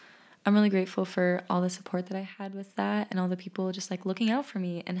 I'm really grateful for all the support that I had with that, and all the people just like looking out for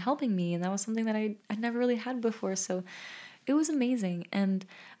me and helping me, and that was something that I'd never really had before, so it was amazing. And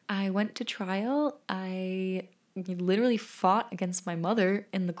I went to trial. I literally fought against my mother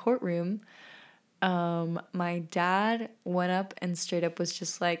in the courtroom. My dad went up and straight up was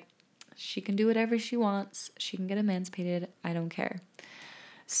just like, she can do whatever she wants. She can get emancipated. I don't care.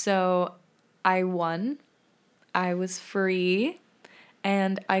 So I won. I was free,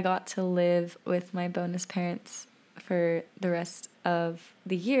 and I got to live with my bonus parents for the rest of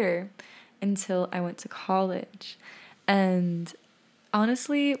the year until I went to college. And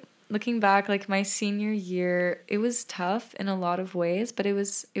honestly, looking back, like my senior year, it was tough in a lot of ways, but it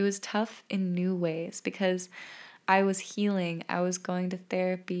was tough in new ways because I was healing. I was going to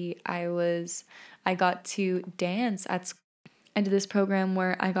therapy. I got to dance at school. I did this program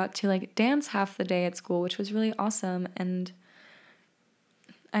where I got to like dance half the day at school, which was really awesome. And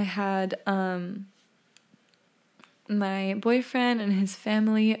I had my boyfriend and his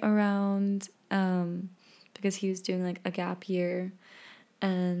family around because he was doing like a gap year.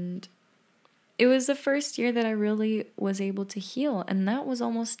 And it was the first year that I really was able to heal. And that was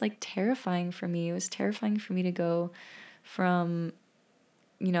almost like terrifying for me. It was terrifying for me to go from,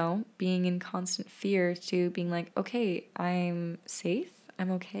 being in constant fear to being like, okay, I'm safe. I'm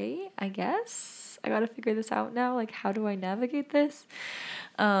okay, I guess. I gotta figure this out now. Like, how do I navigate this?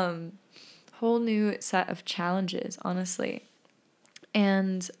 Whole new set of challenges, honestly.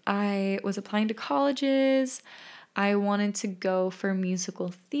 And I was applying to colleges. I wanted to go for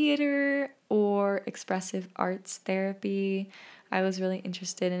musical theater or expressive arts therapy. I was really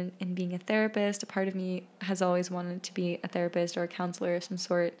interested in being a therapist. A part of me has always wanted to be a therapist or a counselor of some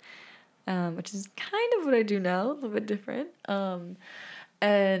sort, which is kind of what I do now, a little bit different.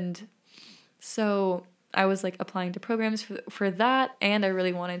 And so I was like applying to programs for that, and I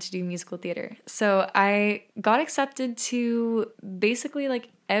really wanted to do musical theater. So I got accepted to basically like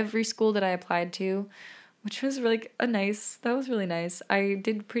every school that I applied to, which was like that was really nice. I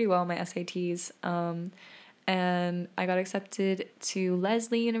did pretty well on my SATs, and I got accepted to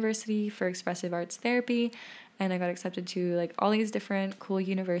Lesley University for expressive arts therapy, and I got accepted to like all these different cool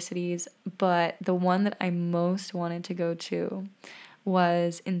universities, but the one that I most wanted to go to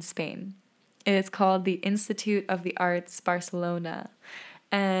was in Spain. It's called the Institute of the Arts Barcelona.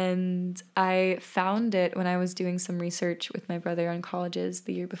 And I found it when I was doing some research with my brother on colleges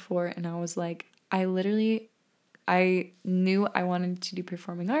the year before, and I was like, I knew I wanted to do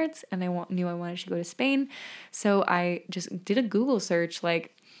performing arts, and I knew I wanted to go to Spain. So I just did a Google search,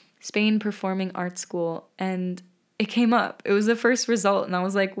 like Spain Performing Arts School, and it came up. It was the first result, and I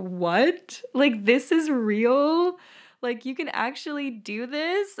was like, what? Like, this is real? Like, you can actually do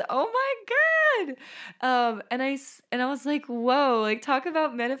this? Oh my God. And I was like, whoa, like, talk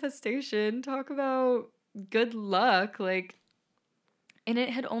about manifestation, talk about good luck. Like, and it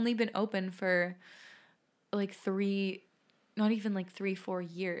had only been open for like not even like 3-4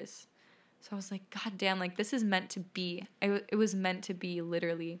 years. So I was like, God damn, like this is meant to be. It was meant to be,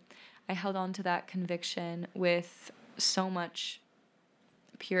 literally. I held on to that conviction with so much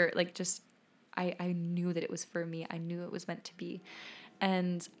pure, like just, I knew that it was for me. I knew it was meant to be.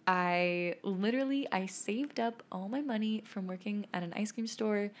 And I saved up all my money from working at an ice cream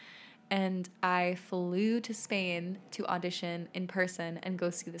store, and I flew to Spain to audition in person and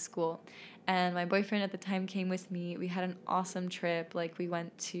go see the school. And my boyfriend at the time came with me. We had an awesome trip. Like, we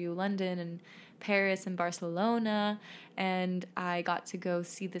went to London and Paris and Barcelona, and I got to go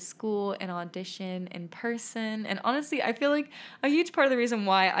see the school and audition in person. And honestly, I feel like a huge part of the reason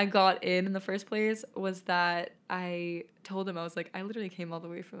why I got in the first place was that I told him, I was like, I literally came all the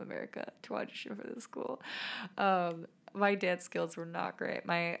way from America to audition for this school. My dance skills were not great.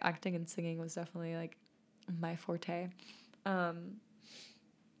 My acting and singing was definitely like my forte.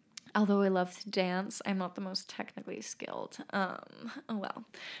 Although I love to dance, I'm not the most technically skilled. Oh well.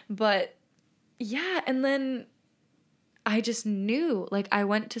 But yeah, and then I just knew, like, I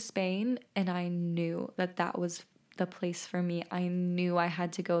went to Spain and I knew that that was the place for me. I knew I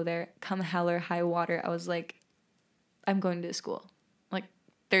had to go there, come hell or high water. I was like, I'm going to school. Like,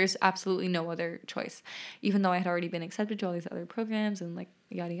 there's absolutely no other choice. Even though I had already been accepted to all these other programs and like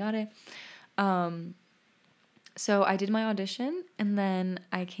yada yada. So I did my audition and then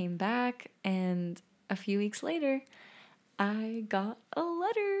I came back, and a few weeks later, I got a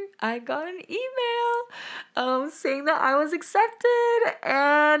letter. I got an email saying that I was accepted.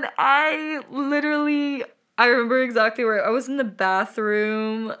 And I remember exactly where I was in the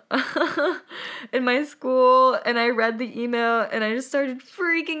bathroom in my school, and I read the email and I just started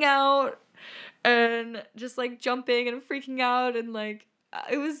freaking out and just like jumping and freaking out, and like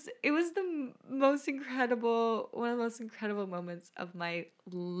it was the most incredible, one of the most incredible moments of my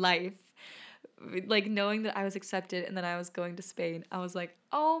life. Like, knowing that I was accepted and then I was going to Spain, I was like,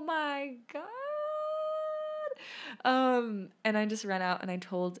 oh my God. And I just ran out and I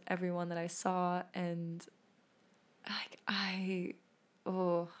told everyone that I saw, and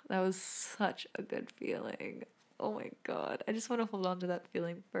oh, that was such a good feeling. Oh my God. I just want to hold on to that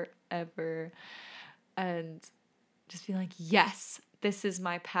feeling forever and just be like, yes, this is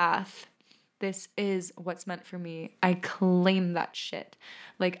my path. This is what's meant for me. I claim that shit.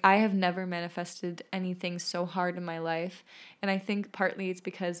 Like, I have never manifested anything so hard in my life. And I think partly it's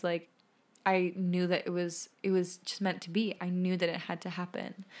because, like, I knew that it was just meant to be. I knew that it had to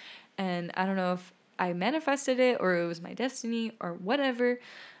happen. And I don't know if I manifested it or it was my destiny or whatever,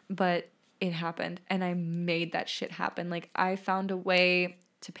 but it happened and I made that shit happen. Like, I found a way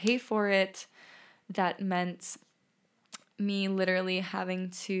to pay for it that meant me literally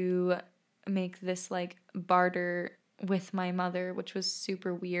having to make this like barter with my mother, which was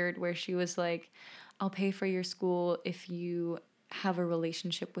super weird, where she was like, I'll pay for your school if you have a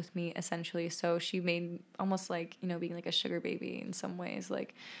relationship with me, essentially. So she made almost like, you know, being like a sugar baby in some ways.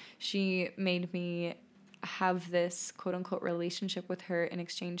 Like, she made me have this quote unquote relationship with her in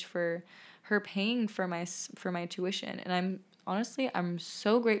exchange for her paying for my tuition. And I'm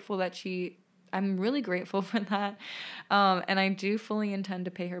so grateful that I'm really grateful for that. And I do fully intend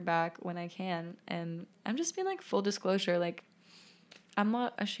to pay her back when I can. And I'm just being like, full disclosure, like, I'm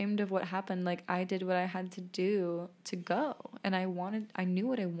not ashamed of what happened. Like, I did what I had to do to go. And I knew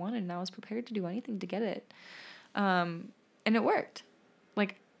what I wanted, and I was prepared to do anything to get it. And it worked.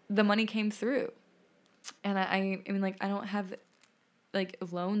 Like, the money came through. And I mean, like, I don't have like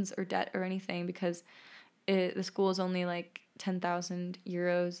loans or debt or anything, because the school is only like 10,000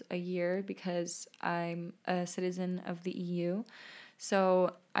 euros a year because I'm a citizen of the EU.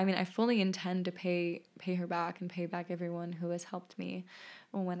 So, I mean, I fully intend to pay her back and pay back everyone who has helped me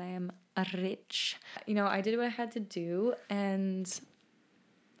when I am rich. You know, I did what I had to do, and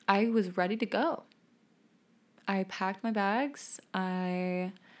I was ready to go. I packed my bags.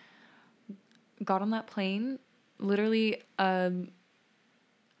 I got on that plane literally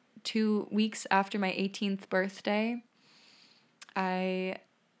 2 weeks after my 18th birthday. I,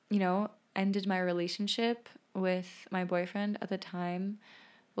 you know, ended my relationship with my boyfriend at the time.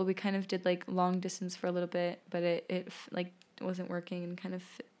 Well, we kind of did like long distance for a little bit, but it like wasn't working and kind of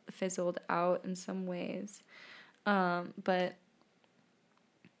fizzled out in some ways. But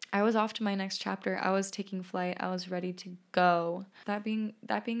I was off to my next chapter. I was taking flight. I was ready to go. That being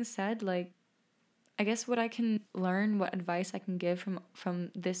said, like, I guess what I can learn, what advice I can give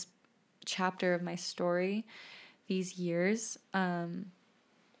from this chapter of my story, these years,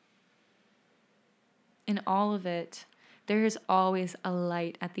 in all of it, there is always a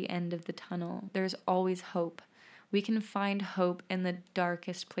light at the end of the tunnel. There's always hope. We can find hope in the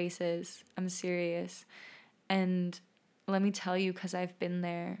darkest places. I'm serious. And let me tell you, because I've been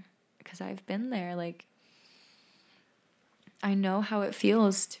there, like, I know how it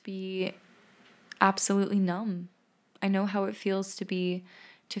feels to be absolutely numb. I know how it feels to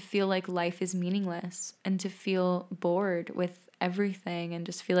feel like life is meaningless and to feel bored with everything and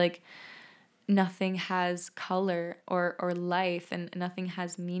just feel like nothing has color or life, and nothing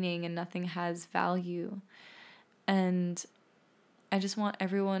has meaning and nothing has value. And I just want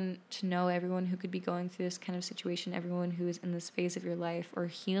everyone to know, everyone who could be going through this kind of situation, everyone who is in this phase of your life or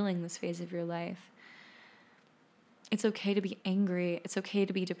healing this phase of your life, it's okay to be angry. It's okay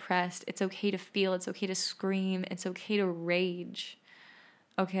to be depressed. It's okay to feel. It's okay to scream. It's okay to rage.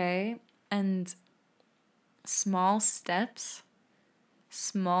 Okay? And small steps,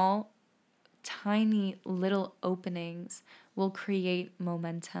 tiny little openings will create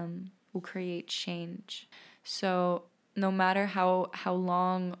momentum. will create change. So no matter how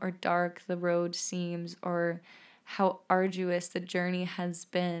long or dark the road seems, or how arduous the journey has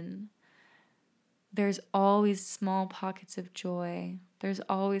been, there's always small pockets of joy. There's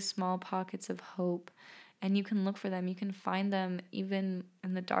always small pockets of hope. And you can look for them. You can find them even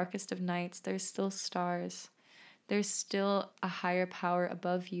in the darkest of nights. There's still stars. There's still a higher power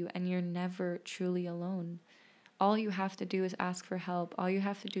above you, and you're never truly alone. All you have to do is ask for help. All you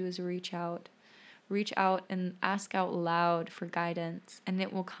have to do is reach out. Reach out and ask out loud for guidance, and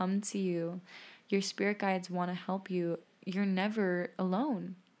it will come to you. Your spirit guides want to help you. You're never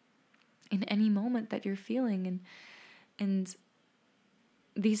alone in any moment that you're feeling. And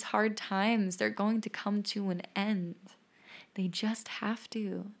these hard times, they're going to come to an end. They just have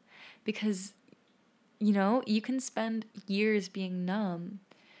to. Because, you can spend years being numb,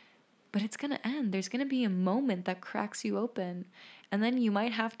 but it's going to end. There's going to be a moment that cracks you open. And then you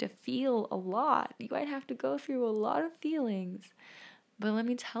might have to feel a lot. You might have to go through a lot of feelings. But let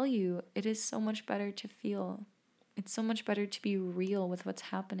me tell you, it is so much better to feel. It's so much better to be real with what's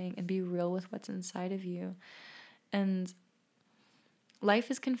happening and be real with what's inside of you. And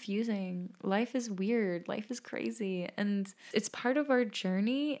life is confusing. Life is weird. Life is crazy. And it's part of our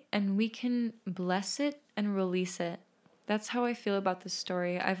journey, and we can bless it and release it. That's how I feel about this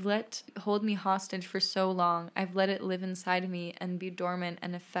story. I've let it hold me hostage for so long. I've let it live inside of me and be dormant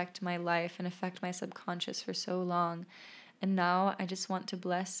and affect my life and affect my subconscious for so long. And now I just want to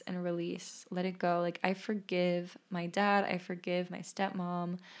bless and release, let it go. Like, I forgive my dad. I forgive my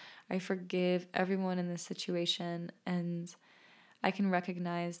stepmom. I forgive everyone in this situation. And I can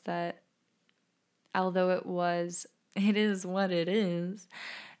recognize that although it is what it is,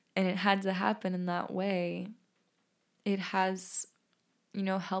 and it had to happen in that way, it has,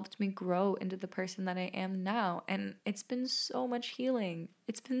 helped me grow into the person that I am now. And it's been so much healing.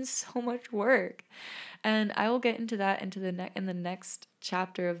 It's been so much work. And I will get into that in the next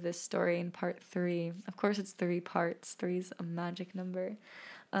chapter of this story, in part 3. Of course, it's 3 parts. 3 is a magic number.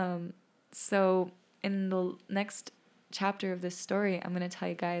 So in the next chapter of this story, I'm going to tell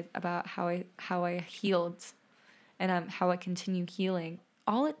you guys about how I healed, and how I continue healing.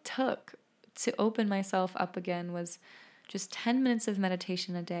 All it took to open myself up again was just 10 minutes of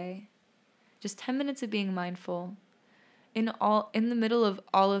meditation a day. Just 10 minutes of being mindful. In the middle of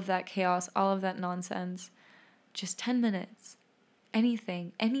all of that chaos, all of that nonsense, just 10 minutes.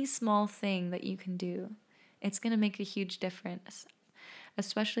 Anything, any small thing that you can do, it's going to make a huge difference,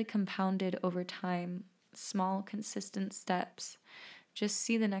 especially compounded over time. Small, consistent steps. Just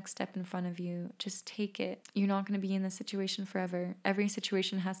see the next step in front of you. Just take it. You're not going to be in this situation forever. Every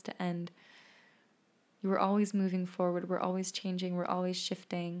situation has to end. We're always moving forward. We're always changing. We're always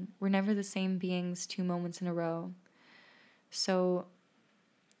shifting. We're never the same beings 2 moments in a row. So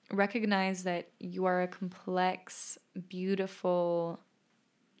recognize that you are a complex, beautiful,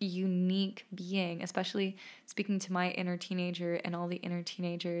 unique being, especially speaking to my inner teenager and all the inner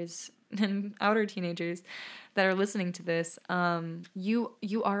teenagers and outer teenagers that are listening to this.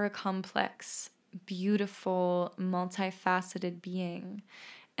 You are a complex, beautiful, multifaceted being.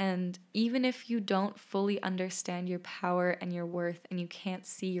 And even if you don't fully understand your power and your worth, and you can't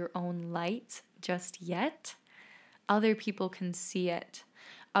see your own light just yet, other people can see it.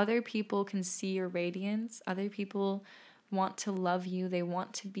 Other people can see your radiance. Other people want to love you. They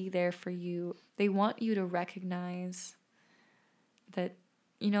want to be there for you. They want you to recognize that,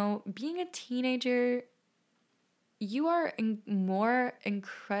 being a teenager, you are more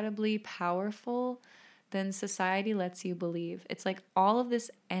incredibly powerful than society lets you believe. It's like all of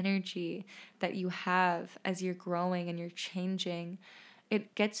this energy that you have as you're growing and you're changing,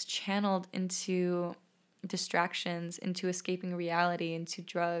 it gets channeled into distractions, into escaping reality, into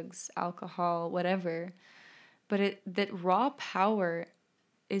drugs, alcohol, whatever. But that raw power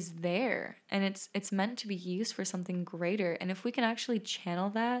is there, and it's meant to be used for something greater. And if we can actually channel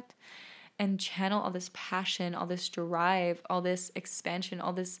that, and channel all this passion, all this drive, all this expansion,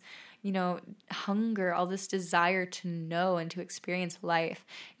 all this, hunger, all this desire to know and to experience life,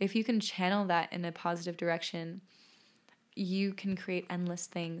 if you can channel that in a positive direction, you can create endless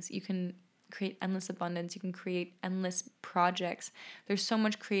things. You can create endless abundance. You can create endless projects. There's so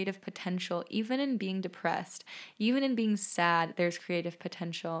much creative potential, even in being depressed, even in being sad, there's creative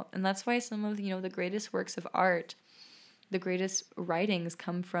potential. And that's why some of, the greatest works of art, the greatest writings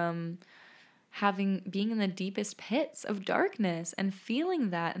come from being in the deepest pits of darkness and feeling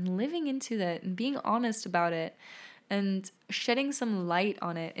that and living into that and being honest about it and shedding some light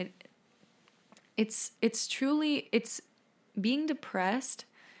on it. It's truly being depressed,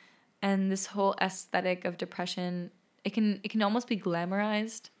 and this whole aesthetic of depression, it can almost be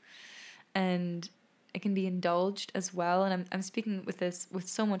glamorized. and it can be indulged as well. And I'm speaking with this with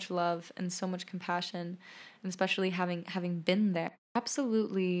so much love and so much compassion, and especially having been there.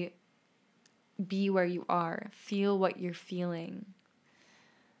 Absolutely be where you are, feel what you're feeling,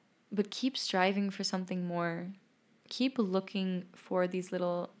 but keep striving for something more. Keep looking for these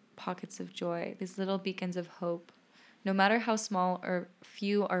little pockets of joy, these little beacons of hope. No matter how small or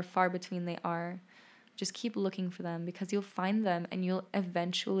few or far between they are, just keep looking for them, because you'll find them and you'll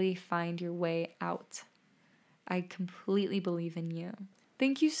eventually find your way out. I completely believe in you.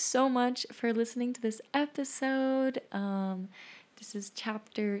 Thank you so much for listening to this episode. This is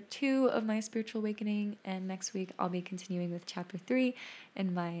chapter 2 of my spiritual awakening, and next week I'll be continuing with chapter 3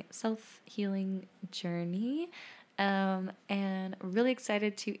 in my self-healing journey. And really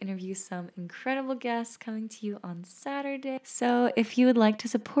excited to interview some incredible guests coming to you on Saturday. So if you would like to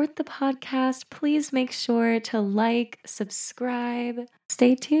support the podcast, please make sure to like, subscribe,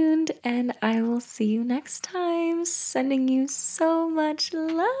 stay tuned, and I will see you next time. Sending you so much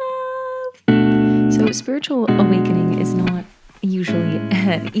love. So spiritual awakening is not usually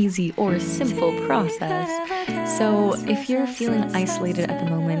an easy or simple process. So if you're feeling isolated at the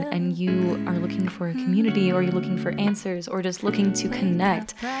moment and you are looking for a community, or you're looking for answers, or just looking to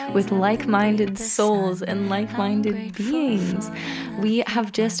connect with like-minded souls and like-minded beings, we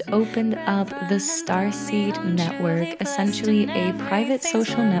have just opened up the Starseed Network, essentially a private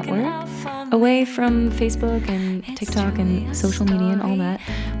social network away from Facebook and TikTok and social media and all that,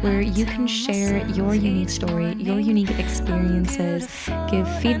 where you can share your unique story, your unique experiences, give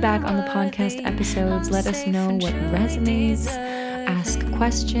feedback on the podcast episodes, let us know what resonates, ask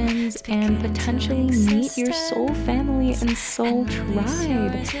questions, and potentially meet your soul family and soul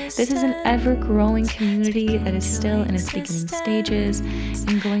tribe. This is an ever-growing community that is still in its beginning stages,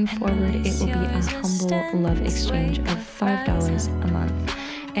 and going forward, it will be a humble love exchange of $5 a month.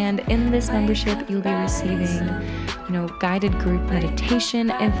 And in this membership, you'll be receiving, guided group meditation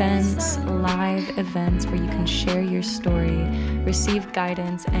events, live events where you can share your story, receive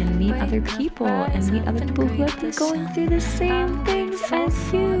guidance, and meet other people who have been going through the same things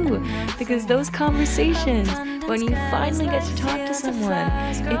as you. Because those conversations, when you finally get to talk to someone,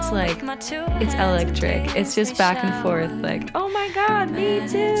 it's electric. It's just back and forth, like, oh my God, me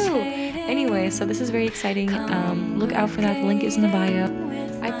too. Anyway, so this is very exciting. Look out for that. The link is in the bio.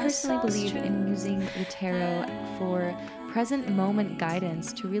 I personally believe in using the tarot for present moment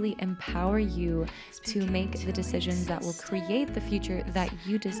guidance to really empower you to make the decisions that will create the future that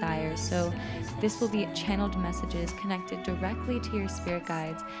you desire. So this will be channeled messages connected directly to your spirit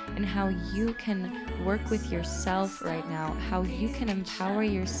guides, and how you can work with yourself right now, how you can empower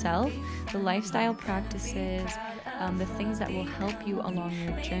yourself, the lifestyle practices, the things that will help you along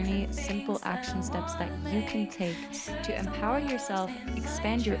your journey, simple action steps that you can take to empower yourself,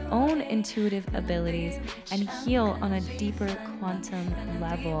 expand your own intuitive abilities, and heal on a deeper quantum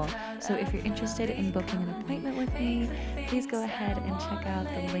level. So if you're interested in booking an appointment with me, please go ahead and check out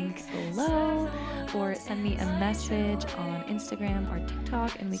the link below, or send me a message on Instagram or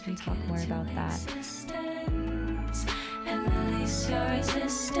TikTok, and we can talk more about that. And release your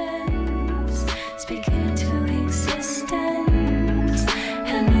resistance, speak into existence,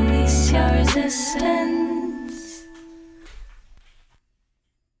 and release your resistance.